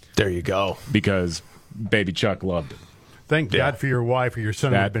 There you go. Because baby Chuck loved it. Thank God for your wife or your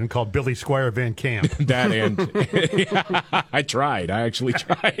son who had been called Billy Squier Van Camp. That and I tried. I actually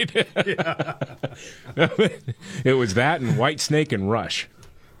tried. It was that and White Snake and Rush.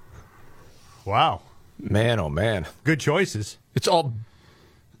 Wow. Man, oh man. Good choices. It's all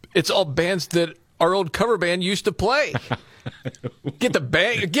bands that our old cover band used to play. Get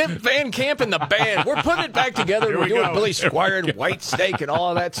Van Camp in the band. We're putting it back together. We're doing Billy Squier and White Snake and all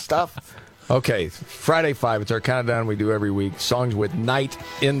of that stuff. Okay, Friday 5, it's our countdown we do every week. Songs with night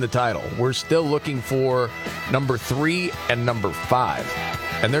in the title. We're still looking for number 3 and number 5.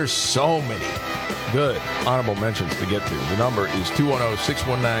 And there's so many good honorable mentions to get to. The number is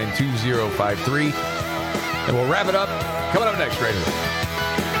 210-619-2053. And we'll wrap it up. Coming up next, right here.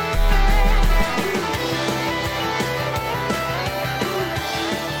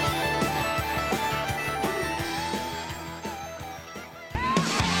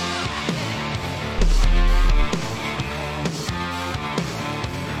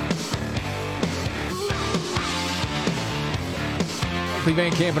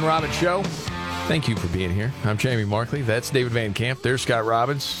 Van Camp and Robbins Show. Thank you for being here. I'm Jamie Markley. That's David Van Camp. There's Scott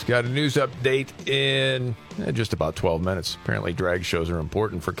Robbins. Got a news update in just about 12 minutes. Apparently drag shows are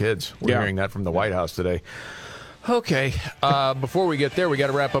important for kids. We're hearing that from the White House today. Okay, before we get there, we got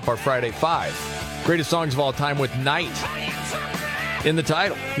to wrap up our Friday 5. Greatest songs of all time with night in the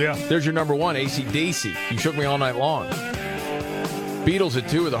title. Yeah. There's your number 1, AC/DC. You Shook Me All Night Long. Beatles at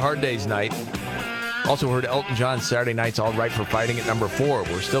 2 with A Hard Day's Night. Also heard Elton John, Saturday Night's All Right for Fighting at number 4.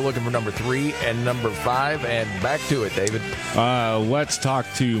 We're still looking for number 3 and number 5. And back to it, David. Let's talk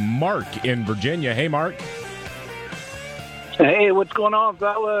to Mark in Virginia. Hey, Mark. Hey, what's going on,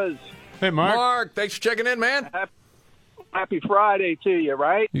 fellas? Hey, Mark. Mark, thanks for checking in, man. Happy Friday to you,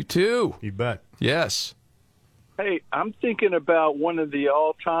 right? You too. You bet. Yes. Hey, I'm thinking about one of the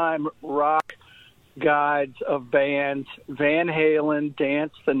all-time rock gods of bands, Van Halen,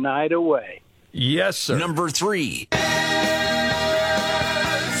 Dance the Night Away. Yes, sir. Number 3.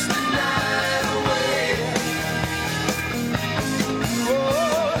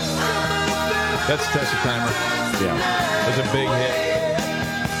 That's Tessa Timer. Yeah. That's a big hit.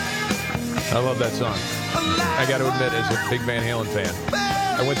 I love that song. I got to admit, as a big Van Halen fan,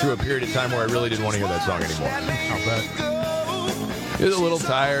 I went through a period of time where I really didn't want to hear that song anymore. I'll bet. It was a little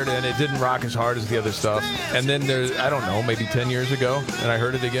tired, and it didn't rock as hard as the other stuff. And then there's, I don't know, maybe 10 years ago, and I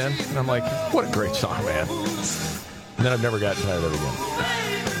heard it again, and I'm like, what a great song, man. And then I've never gotten tired of it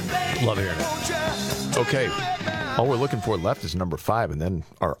again. Love hearing it. Okay, all we're looking for left is number 5, and then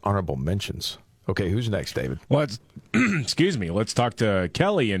our honorable mentions. Okay, who's next, David? Let's excuse me. Let's talk to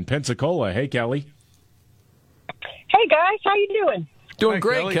Kelly in Pensacola. Hey, Kelly. Hey, guys. How you doing? Doing Hi,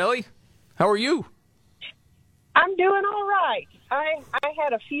 great, Kelly. How are you? I'm doing all right. I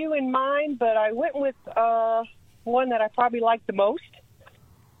had a few in mind, but I went with one that I probably like the most.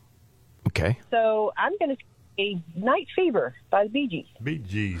 Okay. So I'm going to say Night Fever by the Bee Gees. Bee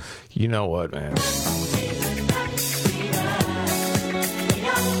Gees. You know what, man?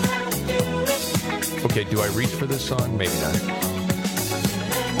 Okay, do I reach for this song? Maybe not.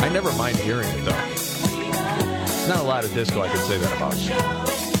 I never mind hearing it, though. It's not a lot of disco I can say that about.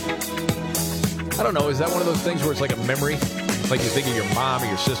 I don't know, is that one of those things where it's like a memory? Like you think of your mom or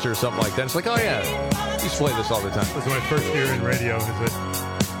your sister or something like that. It's like, oh yeah, I used to play this all the time. This was my first year in radio as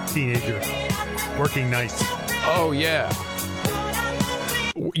a teenager, working nights. Oh, yeah.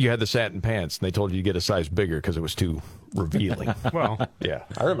 You had the satin pants, and they told you to get a size bigger because it was too revealing. Well, yeah,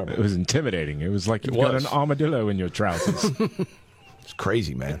 I remember. It was intimidating. It was like you got an armadillo in your trousers. It's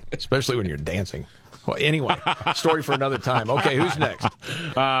crazy, man, especially when you're dancing. Well, anyway, story for another time. Okay, who's next?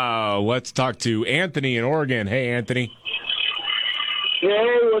 Let's talk to Anthony in Oregon. Hey, Anthony.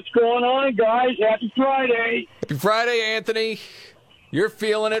 Hey, what's going on, guys? Happy Friday. Happy Friday, Anthony. You're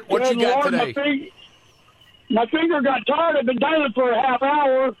feeling it. What Good you got Lord, today? My finger got tired. I've been dancing for a half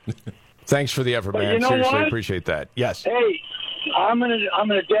hour. Thanks for the effort, man. You know Seriously, what? appreciate that. Yes. Hey, I'm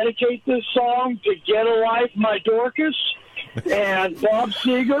gonna dedicate this song to Get a Life, My Dorcas, and Bob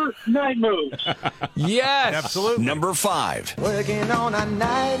Seger, Night Moves. Yes. Absolutely. Number 5. Working on a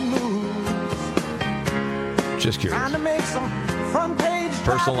night move. Just curious. Trying to make some front page.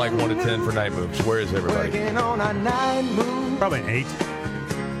 Personal like 1 to 10 for night moves. Where is everybody? Working on a night move. Probably an 8.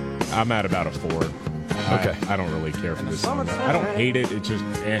 I'm at about a 4. Okay. I don't really care for this song. I don't hate it. It's just,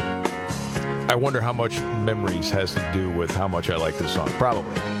 I wonder how much memories has to do with how much I like this song. Probably.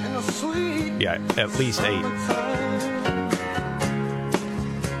 Yeah, at least 8.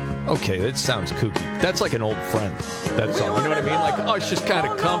 Okay, that sounds kooky. That's like an old friend, that song. You know what I mean? Like, oh, it's just kind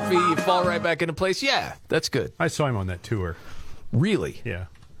of comfy. You fall right back into place. Yeah, that's good. I saw him on that tour. Really? Yeah.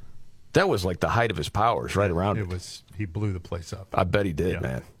 That was like the height of his powers right around it. He blew the place up. I bet he did,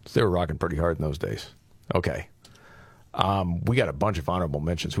 man. They were rocking pretty hard in those days. Okay. We got a bunch of honorable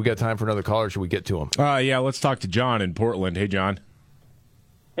mentions. We got time for another caller, or should we get to him? Yeah, let's talk to John in Portland. Hey, John.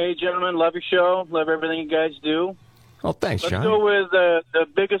 Hey, gentlemen, love your show. Love everything you guys do. Oh, thanks, John. Let's go with the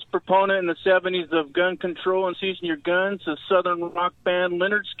biggest proponent in the 70s of gun control and seizing your guns, the Southern rock band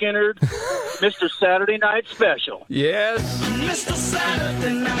Lynyrd Skynyrd, Mr. Saturday Night Special. Yes. Mr.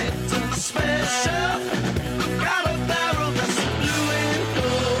 Saturday Night Special. Got a barrel that's blue and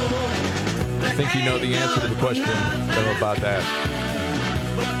gold. I think you know the answer to the question about that.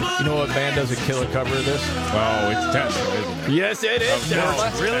 You know what band does a killer cover of this? Oh, it's Tesla, isn't it? Yes, it is.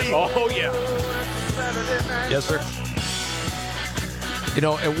 No, really? Oh, yeah. Yes, sir. You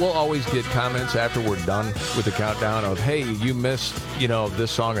know, and we'll always get comments after we're done with the countdown of, hey, you missed,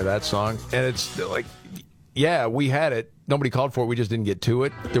 this song or that song. And it's like, yeah, we had it. Nobody called for it. We just didn't get to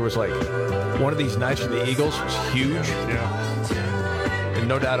it. There was like one of these nights from the Eagles was huge. Yeah. And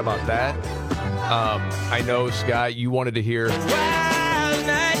no doubt about that. I know, Scott, you wanted to hear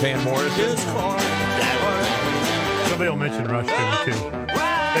Van Morrison. Somebody will mention Rush too.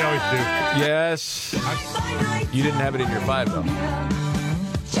 They always do. Yes. You didn't have it in your 5, though.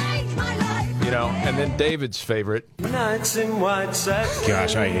 And then David's favorite. Nights in white satin.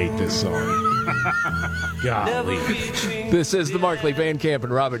 Gosh, I hate this song. Golly. This is the Markley, Van Camp,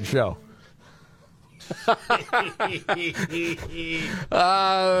 and Robin Show.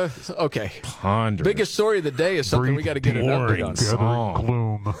 Okay. Ponder. Biggest story of the day is something we got to get an update on. Song.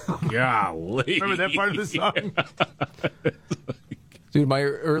 Gloom. Golly. Remember that part of the song? Dude, my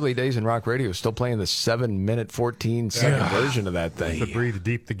early days in rock radio was still playing the 7-minute, 14-second version of that thing. To breathe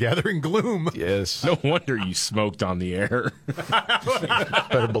deep together in gloom. Yes. No wonder you smoked on the air.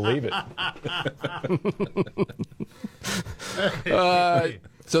 Better believe it.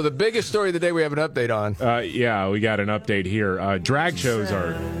 So the biggest story of the day we have an update on. Yeah, we got an update here. Drag shows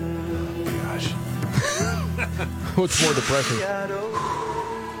are... Gosh. What's more depressing?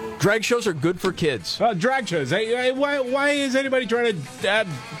 Drag shows are good for kids. Drag shows. Hey, why is anybody trying to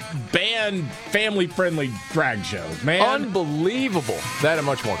ban family-friendly drag shows, man? Unbelievable. That and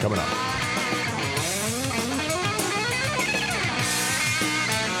much more coming up.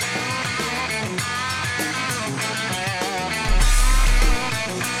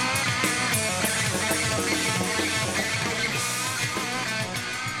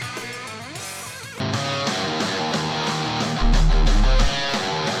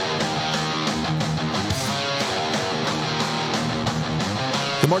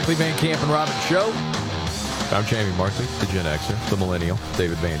 Markley, Van Camp, and Robin Show. I'm Jamie Markley, the Gen Xer, the Millennial,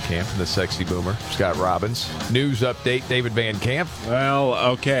 David Van Camp, and the Sexy Boomer, Scott Robbins. News update, David Van Camp. Well,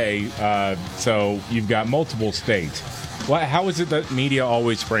 okay, so you've got multiple states. How is it that media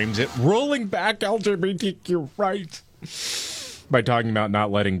always frames it? Rolling back LGBTQ rights by talking about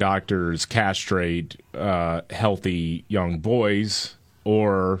not letting doctors castrate healthy young boys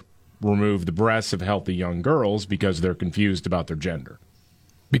or remove the breasts of healthy young girls because they're confused about their gender.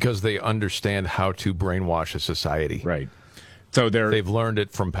 Because they understand how to brainwash a society. Right. So they've learned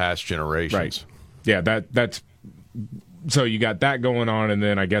it from past generations. Right. Yeah, that's so you got that going on, and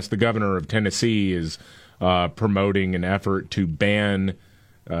then I guess the governor of Tennessee is promoting an effort to ban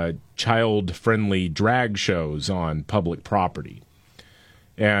child-friendly drag shows on public property.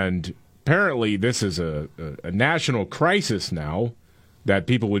 And apparently this is a national crisis now that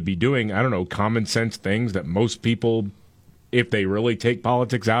people would be doing, I don't know, common sense things that most people, if they really take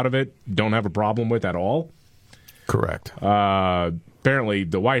politics out of it, don't have a problem with at all. Correct. Apparently,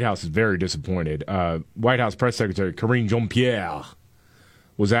 the White House is very disappointed. White House Press Secretary Karine Jean-Pierre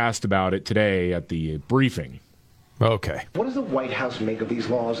was asked about it today at the briefing. Okay. What does the White House make of these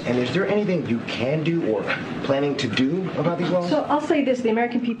laws, and is there anything you can do or planning to do about these laws? So I'll say this, the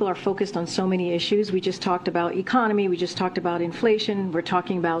American people are focused on so many issues. We just talked about economy, we just talked about inflation, we're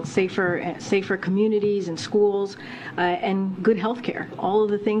talking about safer communities and schools, and good health care. All of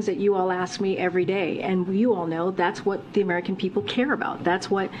the things that you all ask me every day, and you all know that's what the American people care about.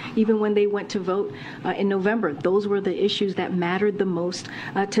 That's what, even when they went to vote in November, those were the issues that mattered the most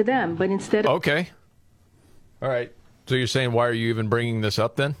to them. But instead of... Okay. All right. So you're saying, why are you even bringing this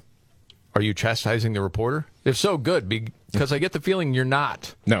up then? Are you chastising the reporter? If so, good, because I get the feeling you're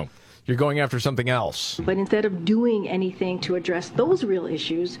not. No. You're going after something else. But instead of doing anything to address those real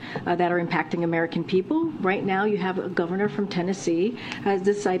issues that are impacting American people, right now you have a governor from Tennessee has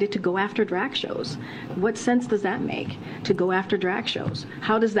decided to go after drag shows. What sense does that make, to go after drag shows?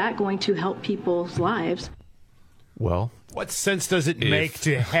 How is that going to help people's lives? Well, what sense does it make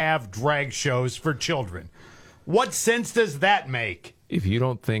to have drag shows for children? What sense does that make? If you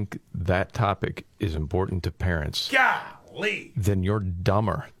don't think that topic is important to parents, golly, then you're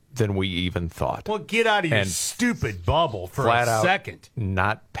dumber than we even thought. Well, get out of your And stupid bubble for flat a out second.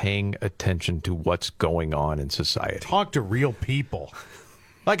 Not paying attention to what's going on in society. Talk to real people.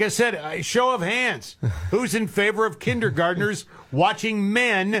 Like I said, a show of hands. Who's in favor of kindergartners watching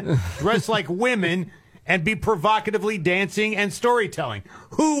men dress like women and be provocatively dancing and storytelling?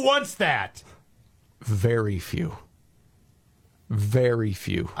 Who wants that? Very few. Very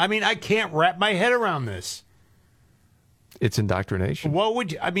few. I mean, I can't wrap my head around this. It's indoctrination. What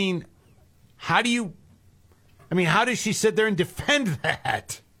would you, I mean, how does she sit there and defend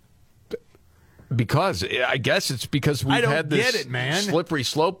that? Because I guess it's because we've had this slippery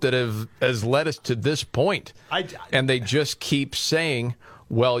slope that has led us to this point. And they just keep saying,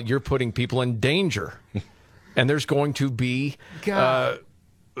 well, you're putting people in danger. And there's going to be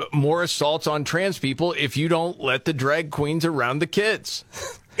more assaults on trans people if you don't let the drag queens around the kids.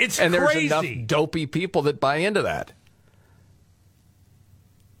 It's and crazy. There's enough dopey people that buy into that.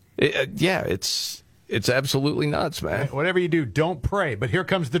 It's absolutely nuts, man. Whatever you do, don't pray. But here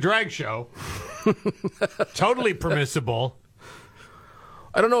comes the drag show. Totally permissible.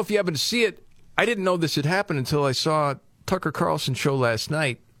 I don't know if you happen to see it. I didn't know this had happened until I saw Tucker Carlson show last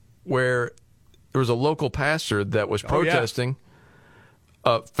night where there was a local pastor that was protesting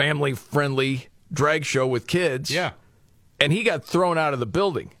a family-friendly drag show with kids. Yeah. And he got thrown out of the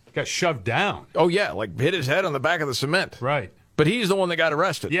building. Got shoved down. Oh, yeah, like hit his head on the back of the cement. Right. But he's the one that got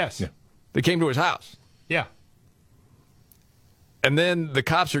arrested. Yes. Yeah. They came to his house. Yeah. And then the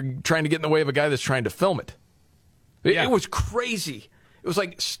cops are trying to get in the way of a guy that's trying to film it. It was crazy. It was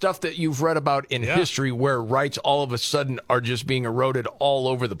like stuff that you've read about in history where rights all of a sudden are just being eroded all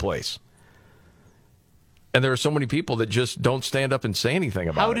over the place. And there are so many people that just don't stand up and say anything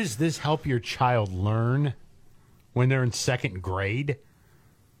about it. How does this help your child learn when they're in second grade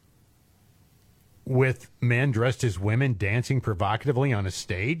with men dressed as women dancing provocatively on a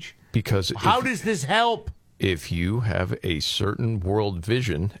stage? Because how does this help? If you have a certain world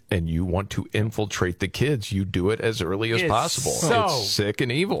vision and you want to infiltrate the kids, you do it as early as possible. It's sick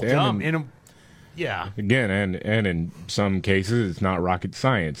and evil. Dumb. Yeah. Again, and in some cases, it's not rocket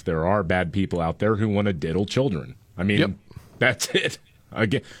science. There are bad people out there who want to diddle children. I mean, that's it.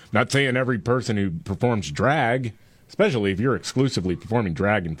 Again, not saying every person who performs drag, especially if you're exclusively performing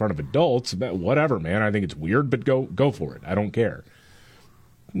drag in front of adults, whatever, man. I think it's weird, but go for it. I don't care.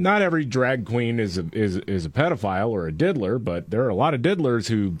 Not every drag queen is a pedophile or a diddler, but there are a lot of diddlers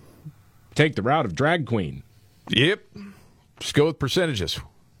who take the route of drag queen. Yep. Just go with percentages.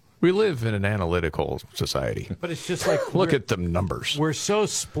 We live in an analytical society. But it's just like look at the numbers. We're so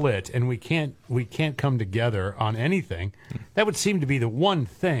split, and we can't come together on anything. That would seem to be the one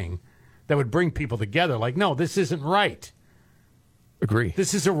thing that would bring people together. Like, no, this isn't right. Agree.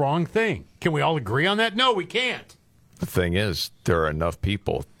 This is a wrong thing. Can we all agree on that? No, we can't. The thing is, there are enough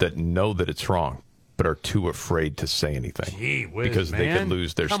people that know that it's wrong, but are too afraid to say anything. Gee whiz, because they man. could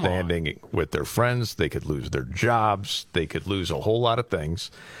lose their standing with their friends, they could lose their jobs, they could lose a whole lot of things,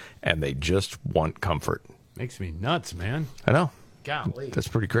 and they just want comfort. Makes me nuts, man. I know. Golly. That's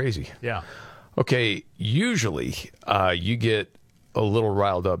pretty crazy. Yeah. Okay, usually you get a little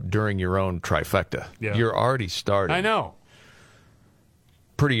riled up during your own trifecta. Yeah. You're already starting. I know.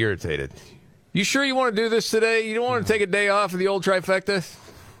 Pretty irritated. You sure you want to do this today? You don't want to take a day off of the old trifecta?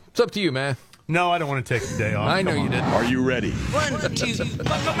 It's up to you, man. No, I don't want to take a day off. I know you didn't. Are you ready? 1, 2,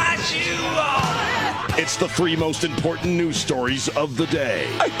 buckle my shoe on. It's the 3 most important news stories of the day.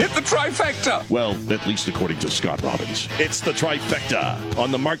 I hit the trifecta. Well, at least according to Scott Robbins. It's the trifecta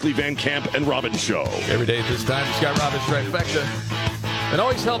on the Markley, Van Camp, and Robbins Show. Every day at this time, Scott Robbins trifecta. And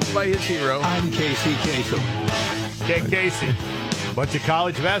always helped by his hero. I'm Casey Kasem. Okay, Casey. Bunch of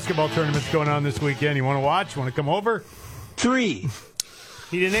college basketball tournaments going on this weekend. You want to watch? Want to come over? 3.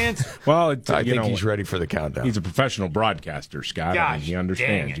 He didn't answer. Well, I think he's ready for the countdown. He's a professional broadcaster, Scott. Gosh, I mean, he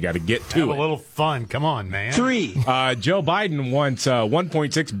understands. dang it. You got to get to Have it. a little fun. Come on, man. 3. Joe Biden wants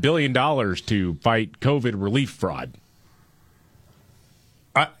 $1.6 billion to fight COVID relief fraud.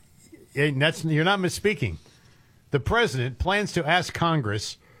 You're not misspeaking. The president plans to ask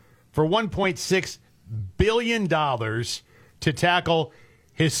Congress for $1.6 billion to tackle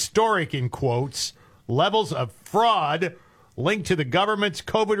historic, in quotes, levels of fraud linked to the government's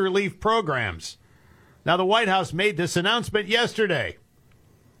COVID relief programs. Now, the White House made this announcement yesterday.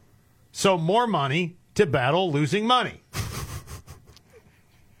 So more money to battle losing money.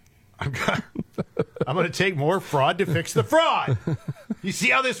 I'm going to take more fraud to fix the fraud. You see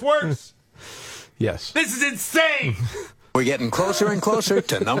how this works? Yes. This is insane. We're getting closer and closer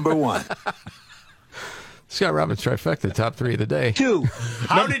to number one. Scott Robbins trifecta, top 3 of the day. 2.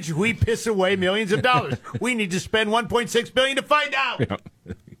 How did we piss away millions of dollars? We need to spend $1.6 billion to find out.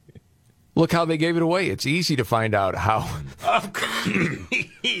 Yeah. Look how they gave it away. It's easy to find out how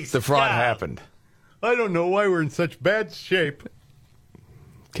the fraud happened. I don't know why we're in such bad shape.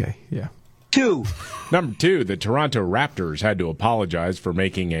 Okay, yeah. 2. Number 2, the Toronto Raptors had to apologize for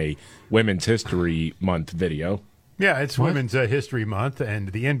making a Women's History Month video. Yeah, it's Women's History Month, and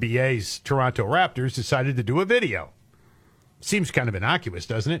the NBA's Toronto Raptors decided to do a video. Seems kind of innocuous,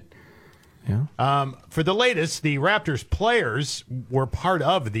 doesn't it? Yeah. For the latest, the Raptors players were part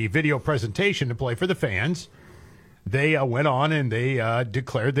of the video presentation to play for the fans. They went on and they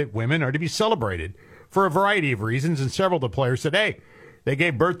declared that women are to be celebrated for a variety of reasons, and several of the players said, hey, they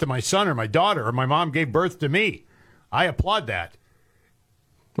gave birth to my son or my daughter, or my mom gave birth to me. I applaud that.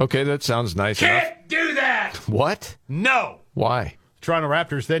 Okay, that sounds nice enough. Can't do that! What? No! Why? Toronto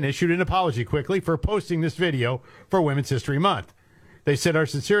Raptors then issued an apology quickly for posting this video for Women's History Month. They said, our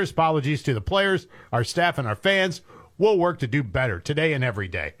sincerest apologies to the players, our staff, and our fans. We'll work to do better today and every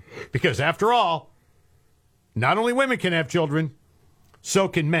day. Because after all, not only women can have children, so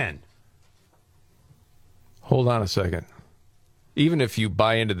can men. Hold on a second. Even if you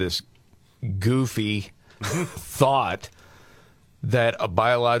buy into this goofy thought that a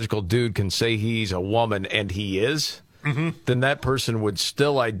biological dude can say he's a woman and he is, then that person would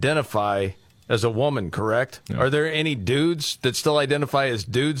still identify as a woman, correct? No. Are there any dudes that still identify as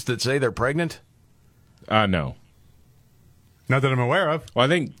dudes that say they're pregnant? No. Not that I'm aware of. Well, I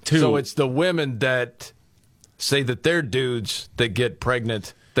think, too. So it's the women that say that they're dudes that get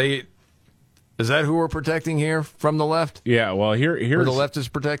pregnant. Is that who we're protecting here from the left? Yeah, well, here's Or the left is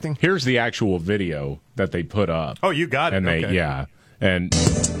protecting? Here's the actual video that they put up. Oh, you got it. And okay. And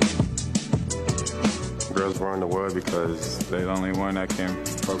girls born in the world because they're the only one that can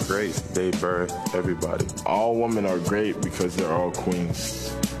procreate. They birth everybody. All women are great because they're all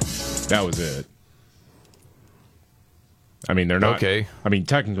queens. that was it. I mean, they're not. Okay. I mean,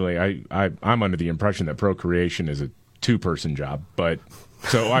 technically, I'm under the impression that procreation is a 2-person job, but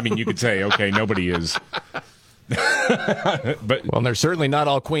so I mean, you could say, okay, nobody is. But well, they're certainly not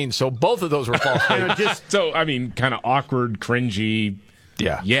all queens, so both of those were false. So I mean, kind of awkward, cringy.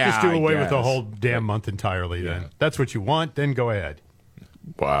 Yeah. Just do away with the whole damn month entirely. Then that's what you want. Then go ahead.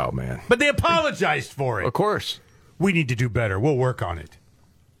 Wow, man. But they apologized for it. Of course. We need to do better. We'll work on it.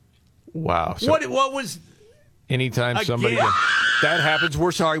 Wow. So What was? anytime somebody Again? that happens,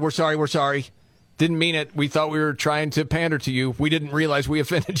 we're sorry. Didn't mean it. We thought we were trying to pander to you. We didn't realize we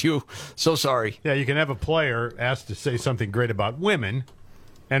offended you. So sorry. Yeah, you can have a player asked to say something great about women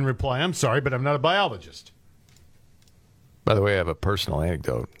and reply, I'm sorry, but I'm not a biologist. By the way, I have a personal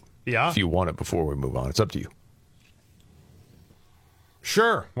anecdote. Yeah? If you want it before we move on, it's up to you.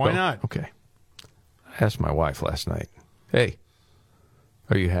 Sure, why not? Okay. I asked my wife last night, hey,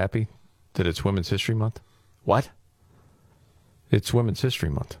 are you happy that it's Women's History Month? What? It's Women's History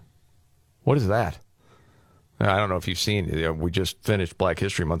Month. What is that? I don't know if you've seen, we just finished Black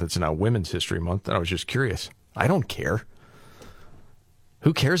History Month. It's now Women's History Month. And I was just curious. I don't care.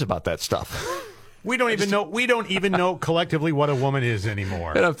 Who cares about that stuff? We don't even know collectively what a woman is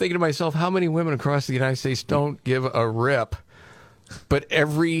anymore. And I'm thinking to myself, how many women across the United States don't give a rip, but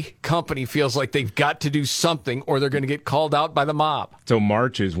every company feels like they've got to do something or they're going to get called out by the mob. So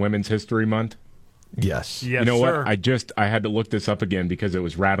March is Women's History Month? Yes. Yes, you know sir. what? I had to look this up again because it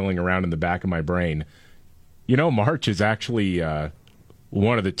was rattling around in the back of my brain. You know, March is actually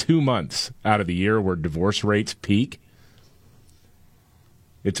one of the 2 months out of the year where divorce rates peak.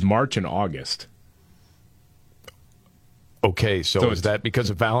 It's March and August. Okay, so is that because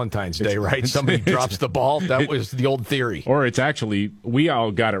of Valentine's Day, right? Somebody drops the ball? That was the old theory. Or it's actually, we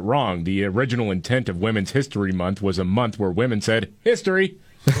all got it wrong. The original intent of Women's History Month was a month where women said, history.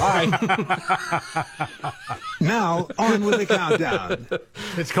 Bye. Now, on with the countdown.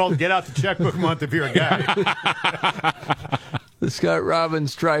 It's called Get Out the Checkbook Month if you're a guy. The Scott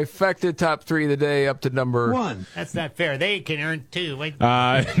Robbins trifecta, top 3 of the day, up to number 1. That's not fair. They can earn 2.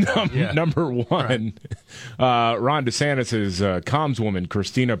 Number 1, Ron DeSantis' commswoman,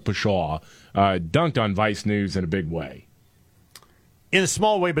 Christina Pushaw, dunked on Vice News in a big way. In a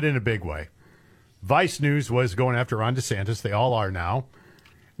small way, but in a big way. Vice News was going after Ron DeSantis. They all are now.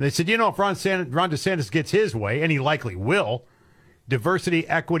 They said, if Ron DeSantis gets his way, and he likely will, diversity,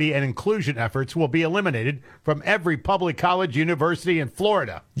 equity, and inclusion efforts will be eliminated from every public college, university in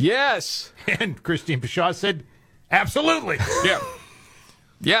Florida. Yes. And Christine Pashaw said, absolutely. Yeah.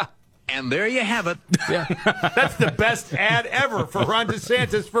 Yeah. And there you have it. Yeah. That's the best ad ever for Ron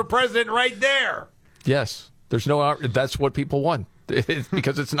DeSantis for president right there. Yes. There's no that's what people want.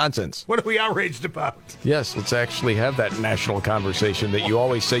 Because it's nonsense. What are we outraged about? Yes, let's actually have that national conversation that you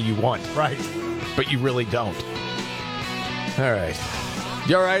always say you want. Right. But you really don't. All right.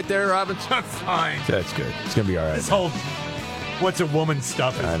 You all right there, Robbins? I'm fine. That's good. It's going to be all right. This whole what's a woman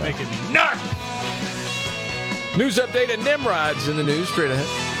stuff is making me nuts. News update and Nimrod's in the news straight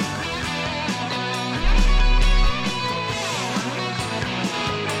ahead.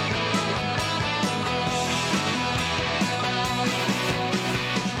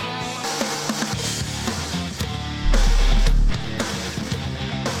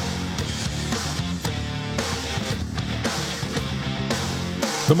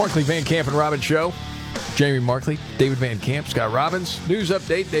 The Markley, Van Camp, and Robbins Show. Jamie Markley, David Van Camp, Scott Robbins. News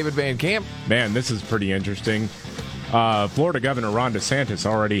update, David Van Camp. Man, this is pretty interesting. Florida Governor Ron DeSantis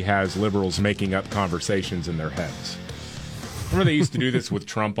already has liberals making up conversations in their heads. Remember they used to do this with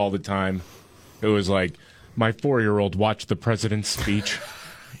Trump all the time? It was like, my 4-year-old watched the president's speech.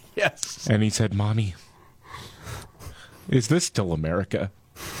 Yes. And he said, Mommy, is this still America?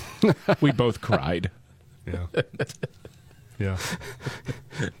 We both cried. Yeah. Yeah.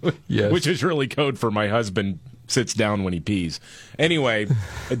 Yes. Which is really code for my husband sits down when he pees. Anyway,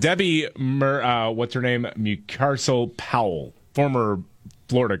 Debbie, what's her name? Mucarsel Powell, former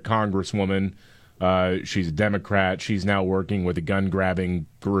Florida congresswoman. She's a Democrat. She's now working with a gun-grabbing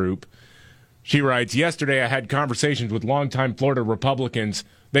group. She writes, yesterday I had conversations with longtime Florida Republicans.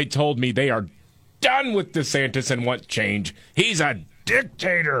 They told me they are done with DeSantis and want change. He's a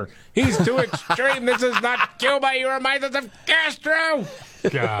dictator. He's too extreme. This is not Cuba. He reminds us of Castro.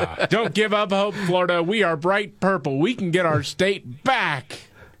 God. Don't give up hope, Florida. We are bright purple. We can get our state back.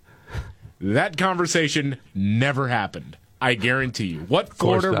 That conversation never happened. I guarantee you. What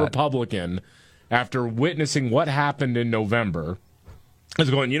Florida Republican, after witnessing what happened in November, is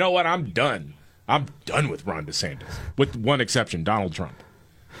going, you know what? I'm done. I'm done with Ron DeSantis. With one exception, Donald Trump.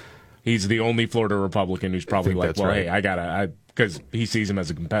 He's the only Florida Republican who's probably like, well, right. hey, I gotta, because he sees him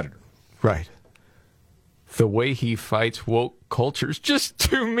as a competitor. Right. The way he fights woke culture is just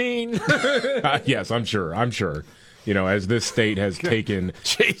too mean. Yes, I'm sure. You know, as this state has taken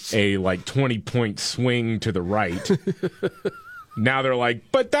a 20-point swing to the right, now they're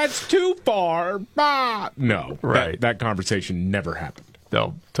like, but that's too far. Bah. No, right. That conversation never happened.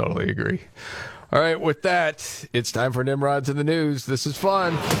 No, totally agree. All right, with that, it's time for Nimrod's in the News. This is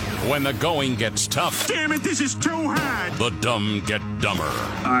fun. When the going gets tough. Damn it, this is too hard. The dumb get dumber.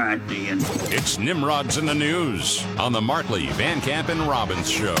 All right, Ian. It's Nimrod's in the News on the Markley, Van Camp, and Robbins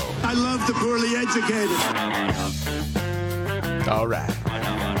Show. I love the poorly educated. All right.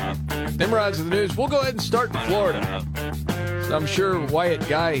 Nimrod's in the News. We'll go ahead and start in Florida. I'm sure Wyatt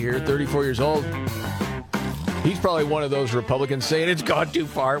Guy here, 34 years old, he's probably one of those Republicans saying it's gone too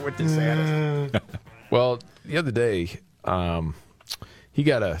far with DeSantis. Well, the other day, he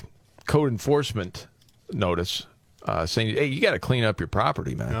got a code enforcement notice saying, hey, you got to clean up your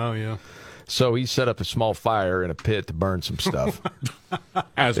property, man. Oh, yeah. So he set up a small fire in a pit to burn some stuff.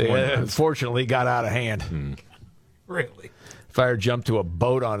 As one does. Unfortunately, got out of hand. Really? Fire jumped to a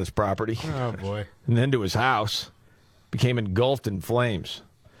boat on his property. Oh, boy. And then to his house. Became engulfed in flames.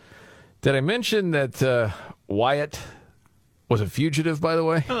 Did I mention that Wyatt was a fugitive, by the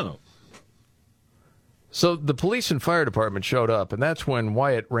way? Oh. So the police and fire department showed up, and that's when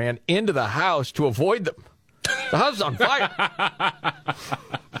Wyatt ran into the house to avoid them. The house is on fire.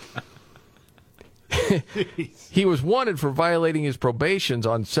 He was wanted for violating his probations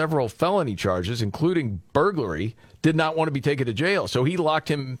on several felony charges, including burglary. Did not want to be taken to jail, so he locked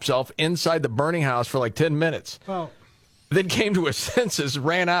himself inside the burning house for like 10 minutes. Oh. Then came to his senses,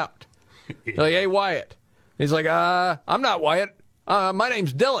 ran out. Like, hey, Wyatt. He's like, I'm not Wyatt. My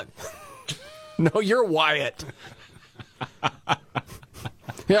name's Dylan. No, you're Wyatt.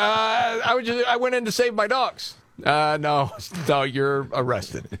 Yeah, I went in to save my dogs. No, you're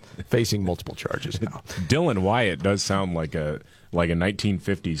arrested, facing multiple charges now. Dylan Wyatt does sound like a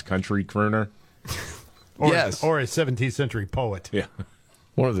 1950s country crooner. Yes, or a 17th century poet. Yeah,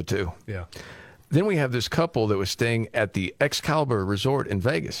 one of the two. Yeah. Then we have this couple that was staying at the Excalibur Resort in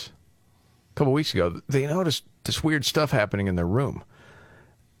Vegas a couple weeks ago. They noticed this weird stuff happening in their room.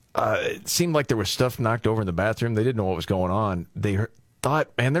 It seemed like there was stuff knocked over in the bathroom. They didn't know what was going on. They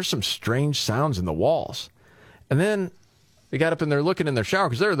thought, man, there's some strange sounds in the walls. And then they got up and they're looking in their shower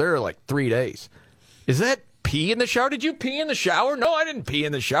because they're there like 3 days. Is that pee in the shower? Did you pee in the shower? No, I didn't pee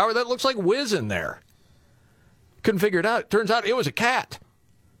in the shower. That looks like whiz in there. Couldn't figure it out. Turns out it was a cat.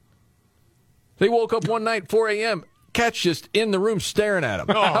 They woke up one night, 4 a.m., cat's just in the room staring at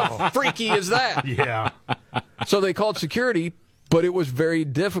them. Oh. How freaky is that? Yeah. So they called security, but it was very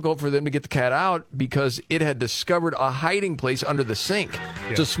difficult for them to get the cat out because it had discovered a hiding place under the sink.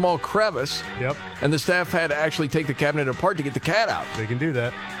 It's a small crevice. Yep. And the staff had to actually take the cabinet apart to get the cat out. They can do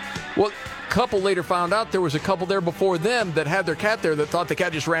that. Well, a couple later found out there was a couple there before them that had their cat there that thought the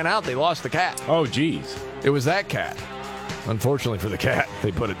cat just ran out. They lost the cat. Oh, geez. It was that cat. Unfortunately for the cat,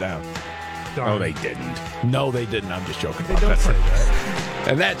 they put it down. Darn. Oh, they didn't. No, they didn't. I'm just joking They about don't that. say that.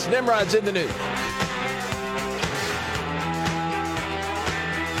 And that's Nimrod's in the News.